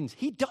what he means.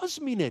 He does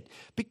mean it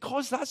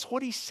because that's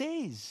what he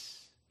says.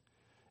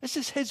 This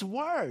is his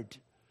word.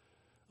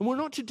 And we're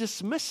not to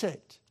dismiss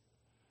it.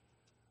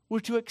 We're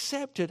to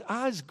accept it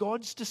as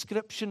God's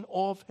description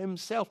of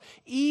himself,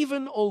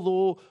 even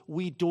although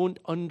we don't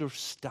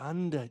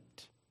understand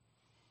it.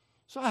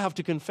 So I have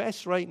to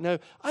confess right now,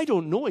 I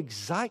don't know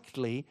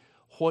exactly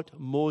what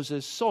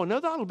Moses saw.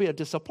 Now that'll be a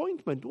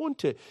disappointment,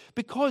 won't it?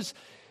 Because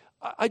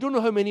I don't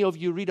know how many of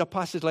you read a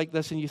passage like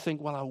this and you think,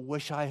 well, I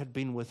wish I had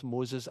been with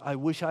Moses. I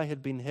wish I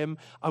had been him.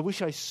 I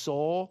wish I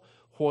saw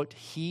what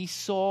he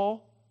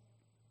saw.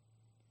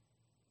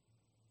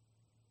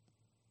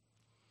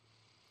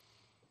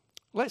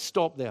 Let's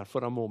stop there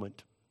for a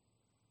moment.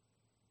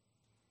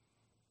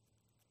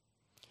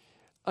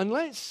 And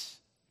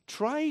let's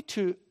try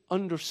to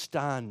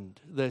understand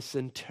this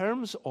in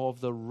terms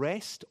of the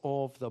rest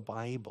of the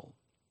Bible.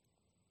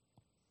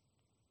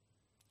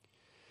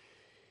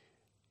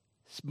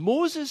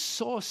 Moses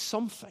saw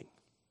something.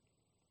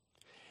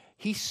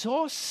 He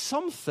saw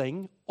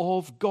something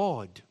of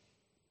God.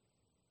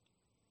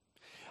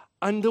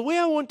 And the way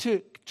I want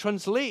to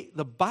translate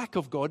the back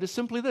of God is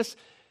simply this.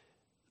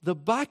 The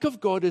back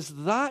of God is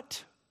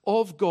that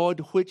of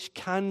God which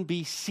can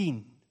be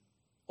seen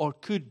or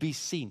could be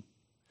seen.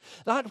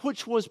 That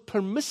which was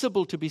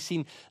permissible to be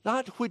seen.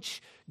 That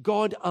which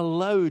God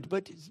allowed,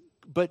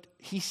 but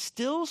he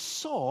still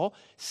saw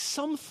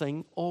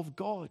something of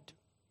God.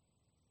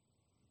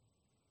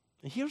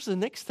 And here's the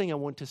next thing I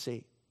want to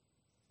say.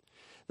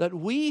 That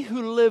we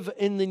who live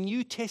in the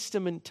New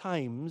Testament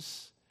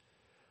times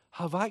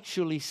have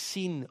actually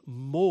seen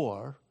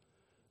more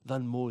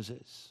than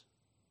Moses.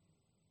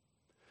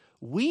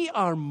 We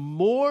are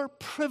more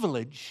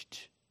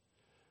privileged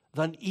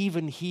than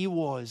even he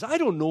was. I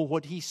don't know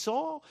what he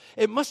saw.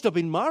 It must have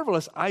been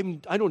marvelous. I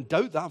don't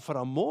doubt that for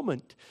a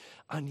moment.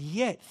 And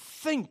yet,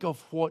 think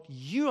of what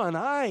you and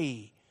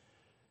I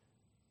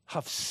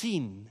have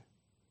seen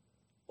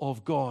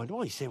of God.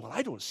 Oh, you say, well,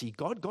 I don't see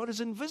God. God is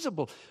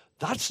invisible.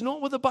 That's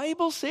not what the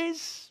Bible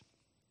says.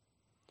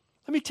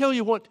 Let me tell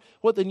you what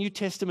the New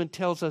Testament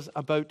tells us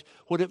about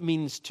what it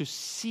means to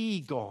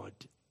see God.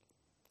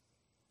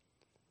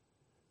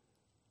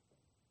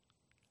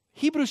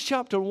 Hebrews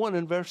chapter 1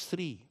 and verse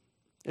 3,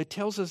 it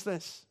tells us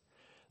this.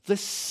 The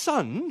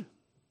Son,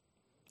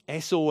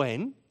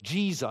 S-O-N,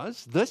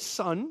 Jesus, the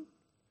Son,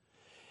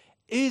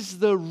 is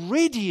the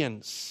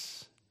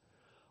radiance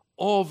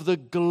of the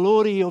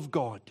glory of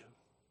God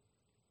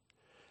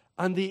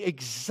and the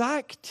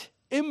exact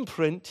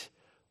imprint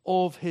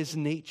of his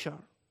nature.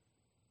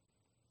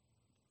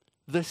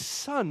 The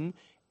Son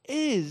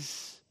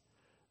is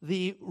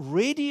the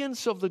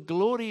radiance of the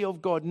glory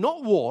of God,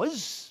 not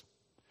was,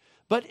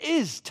 but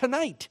is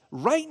tonight,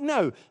 right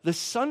now. The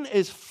Son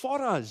is for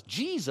us.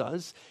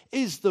 Jesus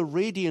is the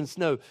radiance.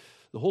 Now,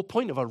 The whole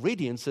point of a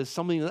radiance is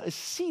something that is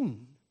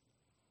seen.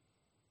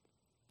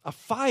 A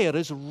fire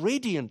is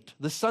radiant.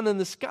 The sun in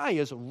the sky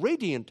is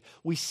radiant.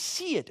 We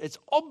see it. It's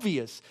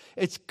obvious.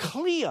 It's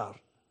clear.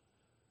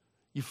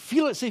 You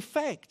feel its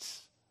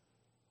effects.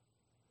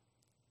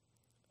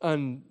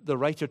 And the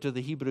writer to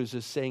the Hebrews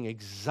is saying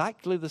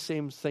exactly the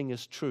same thing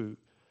is true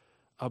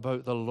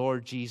about the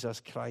Lord Jesus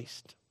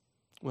Christ.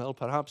 Well,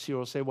 perhaps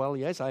you'll say, well,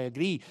 yes, I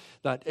agree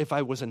that if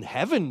I was in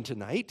heaven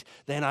tonight,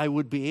 then I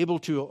would be able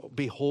to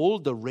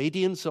behold the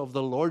radiance of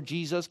the Lord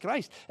Jesus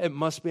Christ. It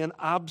must be an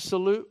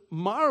absolute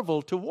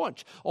marvel to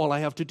watch. All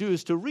I have to do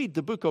is to read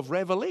the book of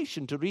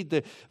Revelation, to read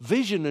the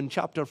vision in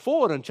chapter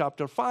 4 and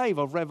chapter 5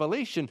 of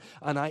Revelation,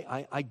 and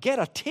I get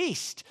a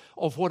taste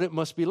of what it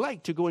must be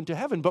like to go into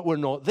heaven, but we're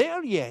not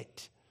there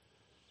yet.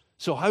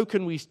 So how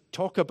can we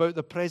talk about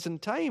the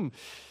present time?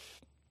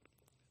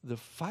 The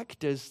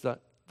fact is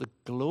that the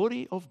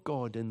glory of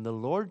God in the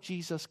Lord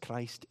Jesus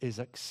Christ is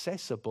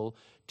accessible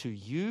to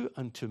you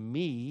and to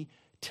me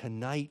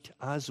tonight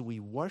as we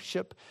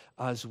worship,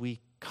 as we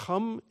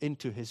come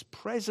into his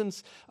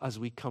presence, as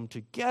we come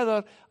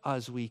together,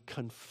 as we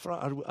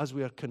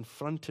are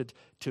confronted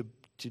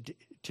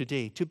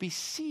today, to be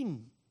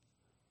seen.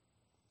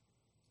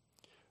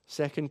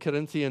 2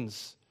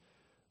 Corinthians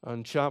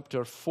and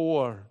chapter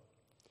 4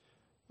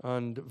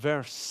 and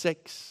verse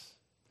 6,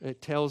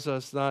 it tells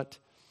us that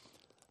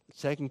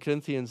 2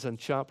 Corinthians and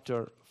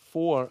chapter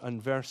 4 and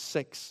verse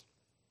 6,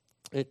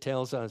 it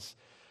tells us,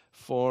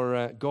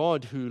 for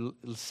God who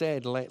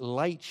said, let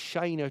light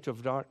shine out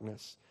of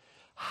darkness,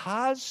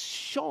 has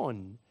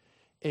shone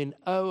in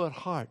our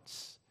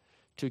hearts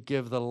to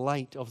give the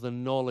light of the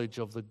knowledge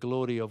of the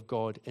glory of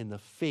God in the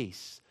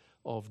face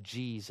of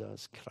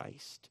Jesus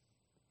Christ.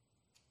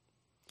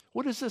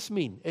 What does this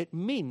mean? It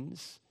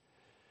means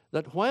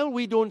that while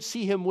we don't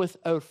see him with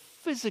our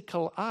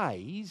physical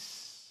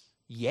eyes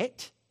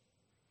yet,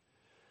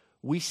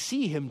 we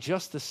see him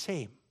just the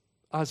same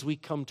as we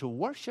come to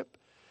worship,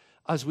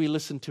 as we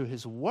listen to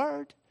his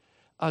word,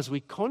 as we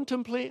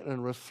contemplate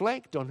and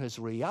reflect on his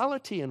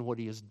reality and what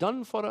he has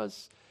done for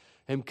us,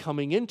 him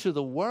coming into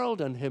the world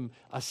and him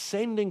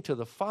ascending to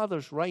the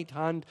Father's right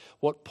hand.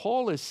 What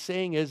Paul is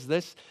saying is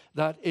this,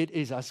 that it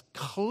is as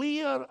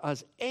clear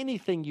as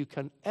anything you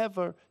can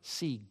ever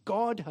see.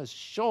 God has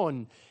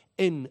shone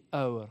in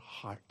our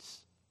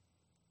hearts.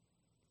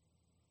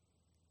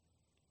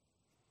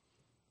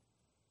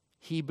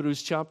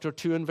 Hebrews chapter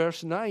 2 and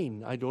verse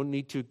 9.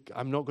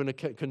 I'm not going to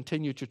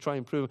continue to try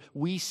and prove it.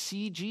 We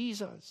see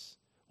Jesus.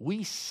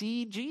 We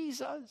see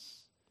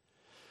Jesus,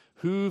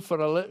 who for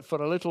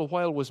a little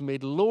while was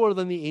made lower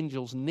than the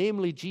angels,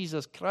 namely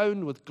Jesus,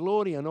 crowned with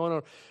glory and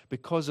honor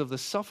because of the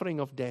suffering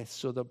of death,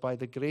 so that by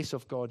the grace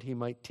of God he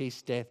might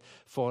taste death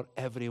for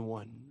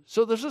everyone.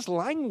 So there's this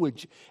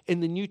language in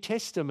the New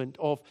Testament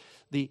of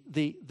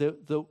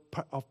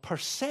of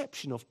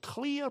perception, of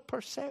clear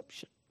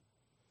perception.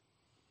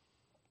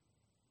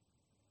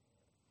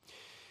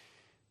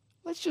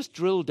 Let's just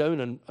drill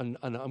down, and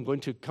I'm going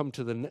to come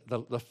to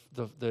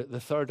the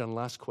third and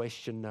last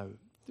question now.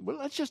 Well,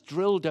 let's just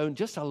drill down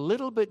just a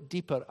little bit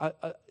deeper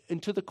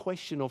into the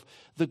question of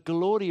the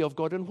glory of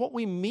God and what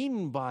we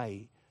mean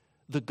by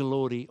the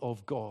glory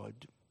of God.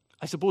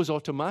 I suppose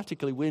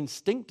automatically we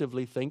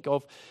instinctively think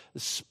of the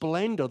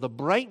splendor, the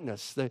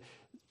brightness,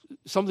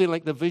 something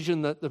like the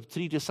vision that the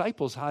three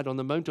disciples had on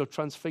the Mount of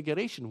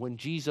Transfiguration when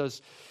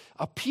Jesus'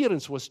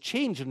 appearance was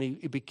changed and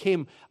he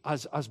became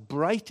as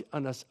bright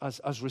and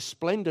as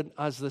resplendent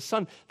as the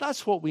sun.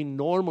 That's what we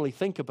normally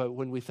think about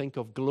when we think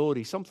of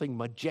glory, something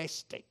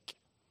majestic.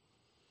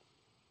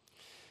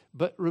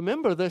 But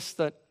remember this,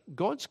 that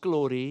God's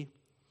glory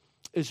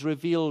is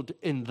revealed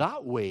in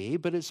that way,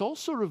 but it's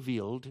also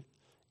revealed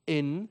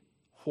in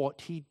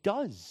what he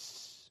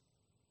does.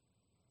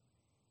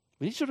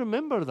 We need to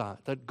remember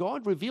that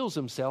God reveals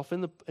himself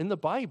in the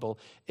Bible,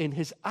 in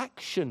his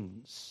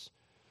actions,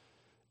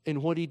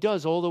 in what he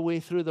does all the way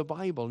through the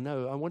Bible.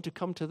 Now, I want to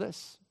come to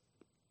this,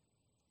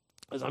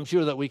 as I'm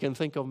sure that we can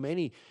think of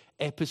many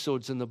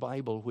episodes in the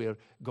Bible where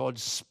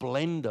God's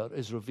splendor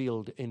is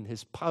revealed in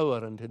his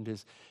power and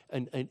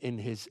in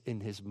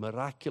his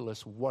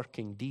miraculous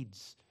working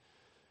deeds.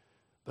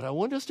 But I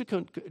want us to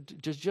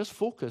just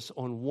focus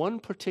on one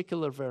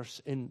particular verse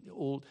in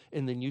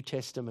the New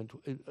Testament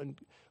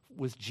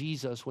with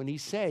Jesus when he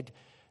said,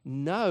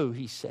 "Now,"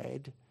 he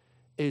said,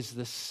 "is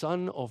the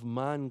Son of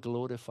Man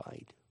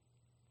glorified,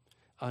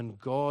 and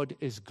God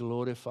is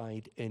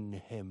glorified in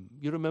him."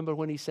 You remember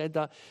when he said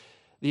that?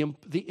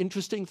 The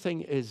interesting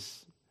thing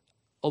is,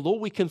 although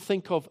we can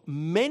think of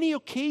many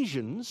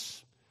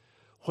occasions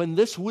when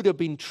this would have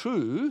been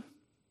true,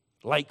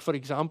 like, for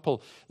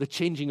example, the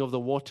changing of the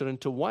water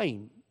into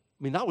wine.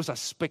 I mean, that was a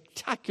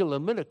spectacular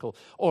miracle.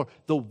 Or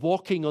the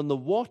walking on the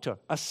water,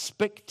 a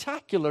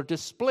spectacular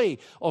display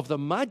of the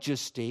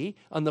majesty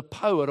and the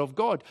power of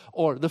God.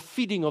 Or the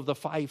feeding of the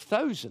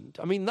 5,000.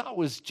 I mean, that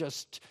was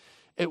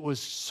it was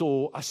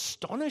so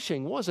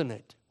astonishing, wasn't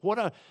it? What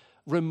a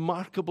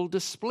remarkable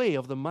display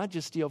of the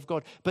majesty of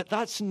God. But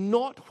that's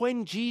not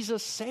when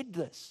Jesus said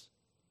this.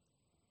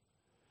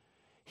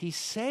 he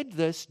said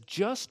this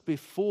just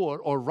before,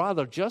 or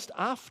rather just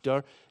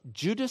after,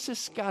 Judas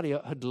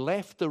Iscariot had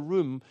left the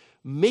room,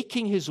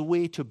 making his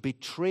way to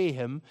betray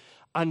him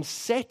and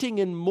setting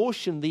in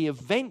motion the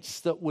events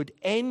that would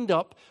end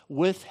up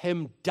with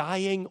him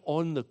dying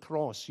on the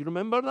cross. You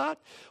remember that?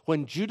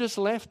 When Judas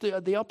left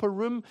the upper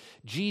room,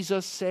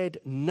 Jesus said,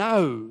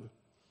 "Now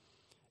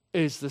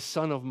is the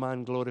Son of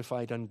Man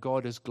glorified, and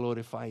God is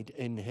glorified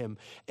in him."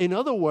 In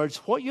other words,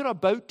 what you're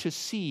about to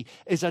see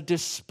is a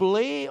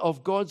display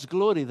of God's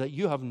glory that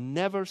you have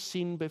never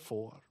seen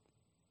before.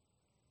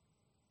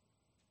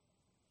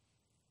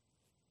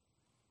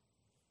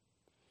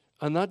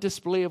 And that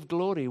display of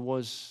glory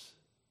was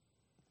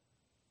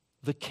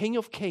the King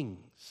of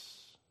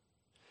Kings,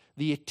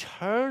 the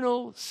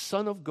eternal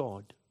Son of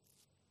God,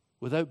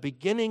 without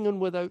beginning and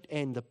without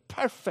end, the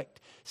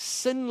perfect,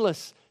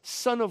 sinless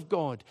Son of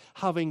God,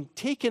 having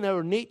taken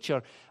our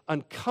nature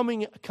and come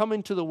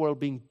into the world,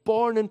 being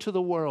born into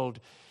the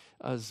world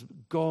as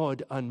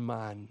God and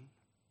man.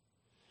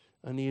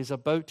 And he is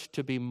about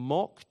to be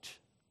mocked,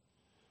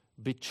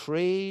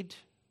 betrayed,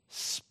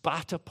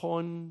 spat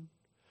upon,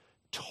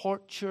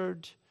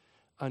 tortured,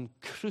 and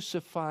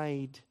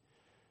crucified.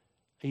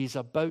 He's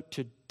about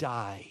to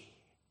die.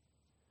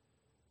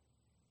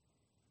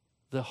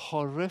 The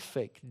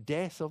horrific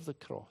death of the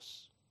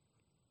cross.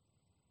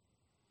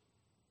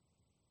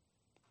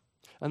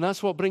 And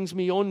that's what brings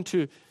me on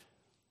to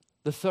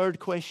the third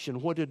question.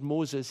 What did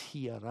Moses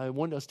hear? I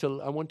want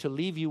to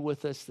leave you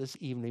with this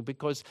evening,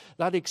 because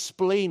that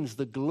explains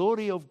the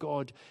glory of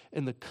God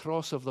in the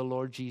cross of the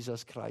Lord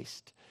Jesus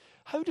Christ.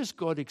 How does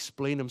God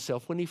explain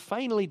himself when he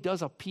finally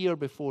does appear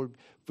before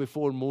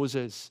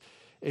Moses?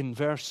 In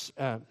verse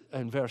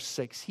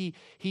 6, he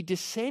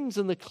descends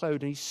in the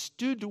cloud, and he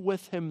stood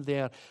with him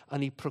there,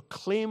 and he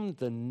proclaimed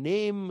the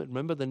name.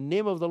 Remember, the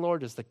name of the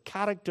Lord is the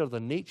character, the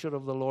nature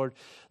of the Lord.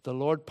 The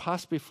Lord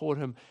passed before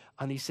him,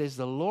 and he says,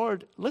 the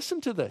Lord,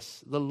 listen to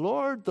this, the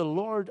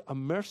Lord, a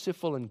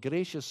merciful and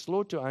gracious,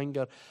 slow to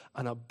anger,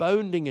 and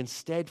abounding in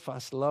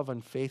steadfast love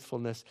and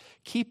faithfulness,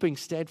 keeping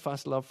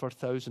steadfast love for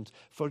thousands,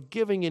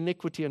 forgiving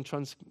iniquity and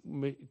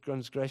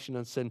transgression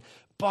and sin,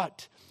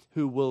 but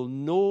who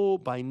will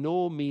by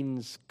no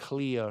means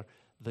clear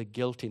the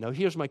guilty. Now,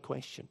 here's my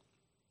question.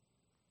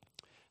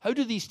 How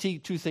do these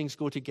two things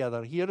go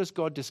together? Here is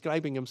God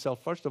describing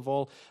himself, first of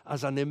all,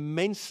 as an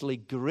immensely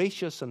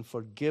gracious and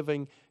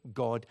forgiving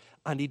God.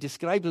 And he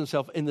describes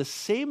himself in the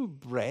same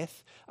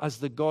breath as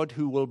the God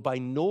who will by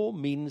no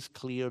means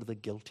clear the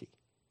guilty.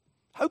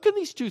 How can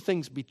these two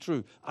things be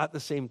true at the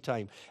same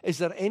time? Is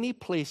there any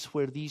place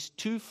where these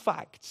two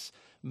facts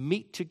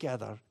meet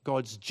together,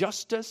 God's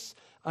justice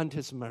and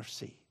his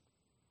mercy?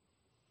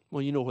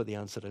 Well, you know what the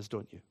answer is,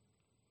 don't you?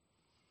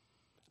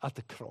 At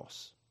the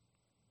cross,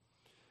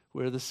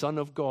 where the Son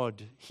of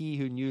God, he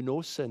who knew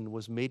no sin,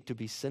 was made to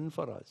be sin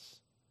for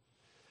us,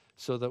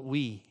 so that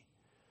we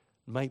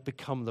might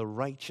become the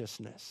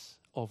righteousness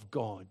of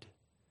God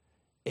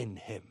in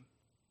him.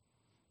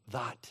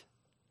 That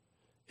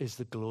is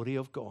the glory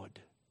of God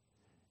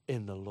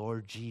in the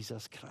Lord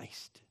Jesus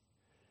Christ.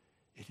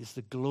 It is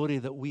the glory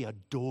that we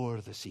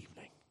adore this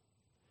evening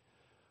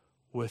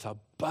with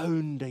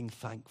abounding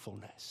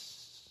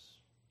thankfulness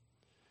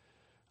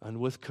and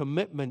with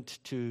commitment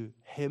to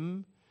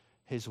him,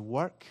 his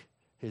work,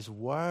 his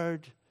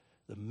word,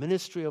 the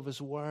ministry of his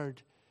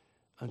word,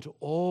 and to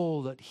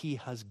all that he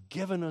has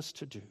given us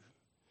to do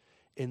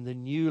in the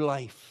new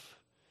life,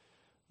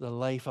 the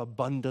life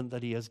abundant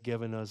that he has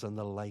given us, and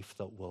the life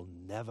that will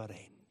never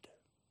end.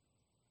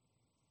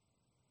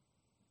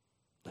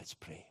 Let's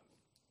pray.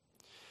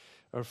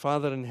 Our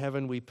Father in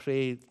heaven, we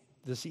pray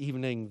this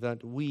evening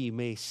that we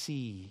may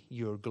see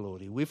your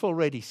glory. We've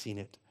already seen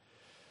it.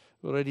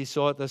 We already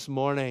saw it this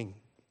morning.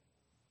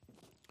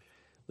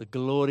 The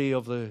glory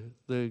of the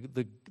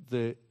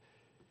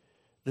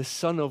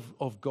Son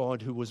of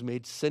God who was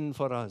made sin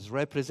for us,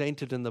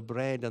 represented in the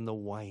bread and the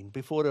wine.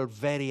 Before our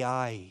very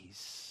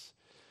eyes,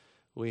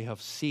 we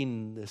have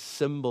seen the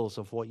symbols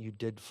of what you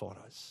did for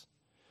us.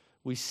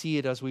 We see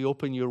it as we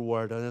open your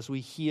word, and as we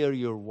hear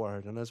your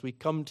word, and as we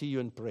come to you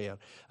in prayer,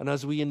 and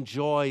as we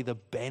enjoy the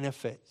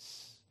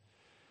benefits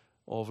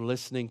of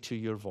listening to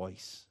your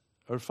voice.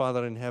 Our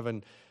Father in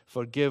heaven,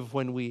 forgive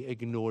when we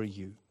ignore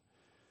you,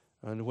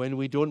 and when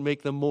we don't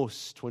make the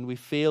most, when we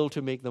fail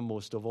to make the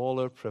most of all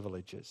our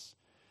privileges,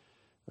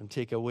 and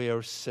take away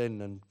our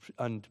sin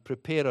and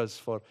prepare us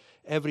for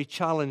every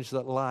challenge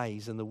that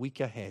lies in the week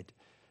ahead.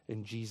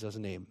 In Jesus'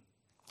 name,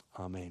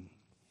 amen.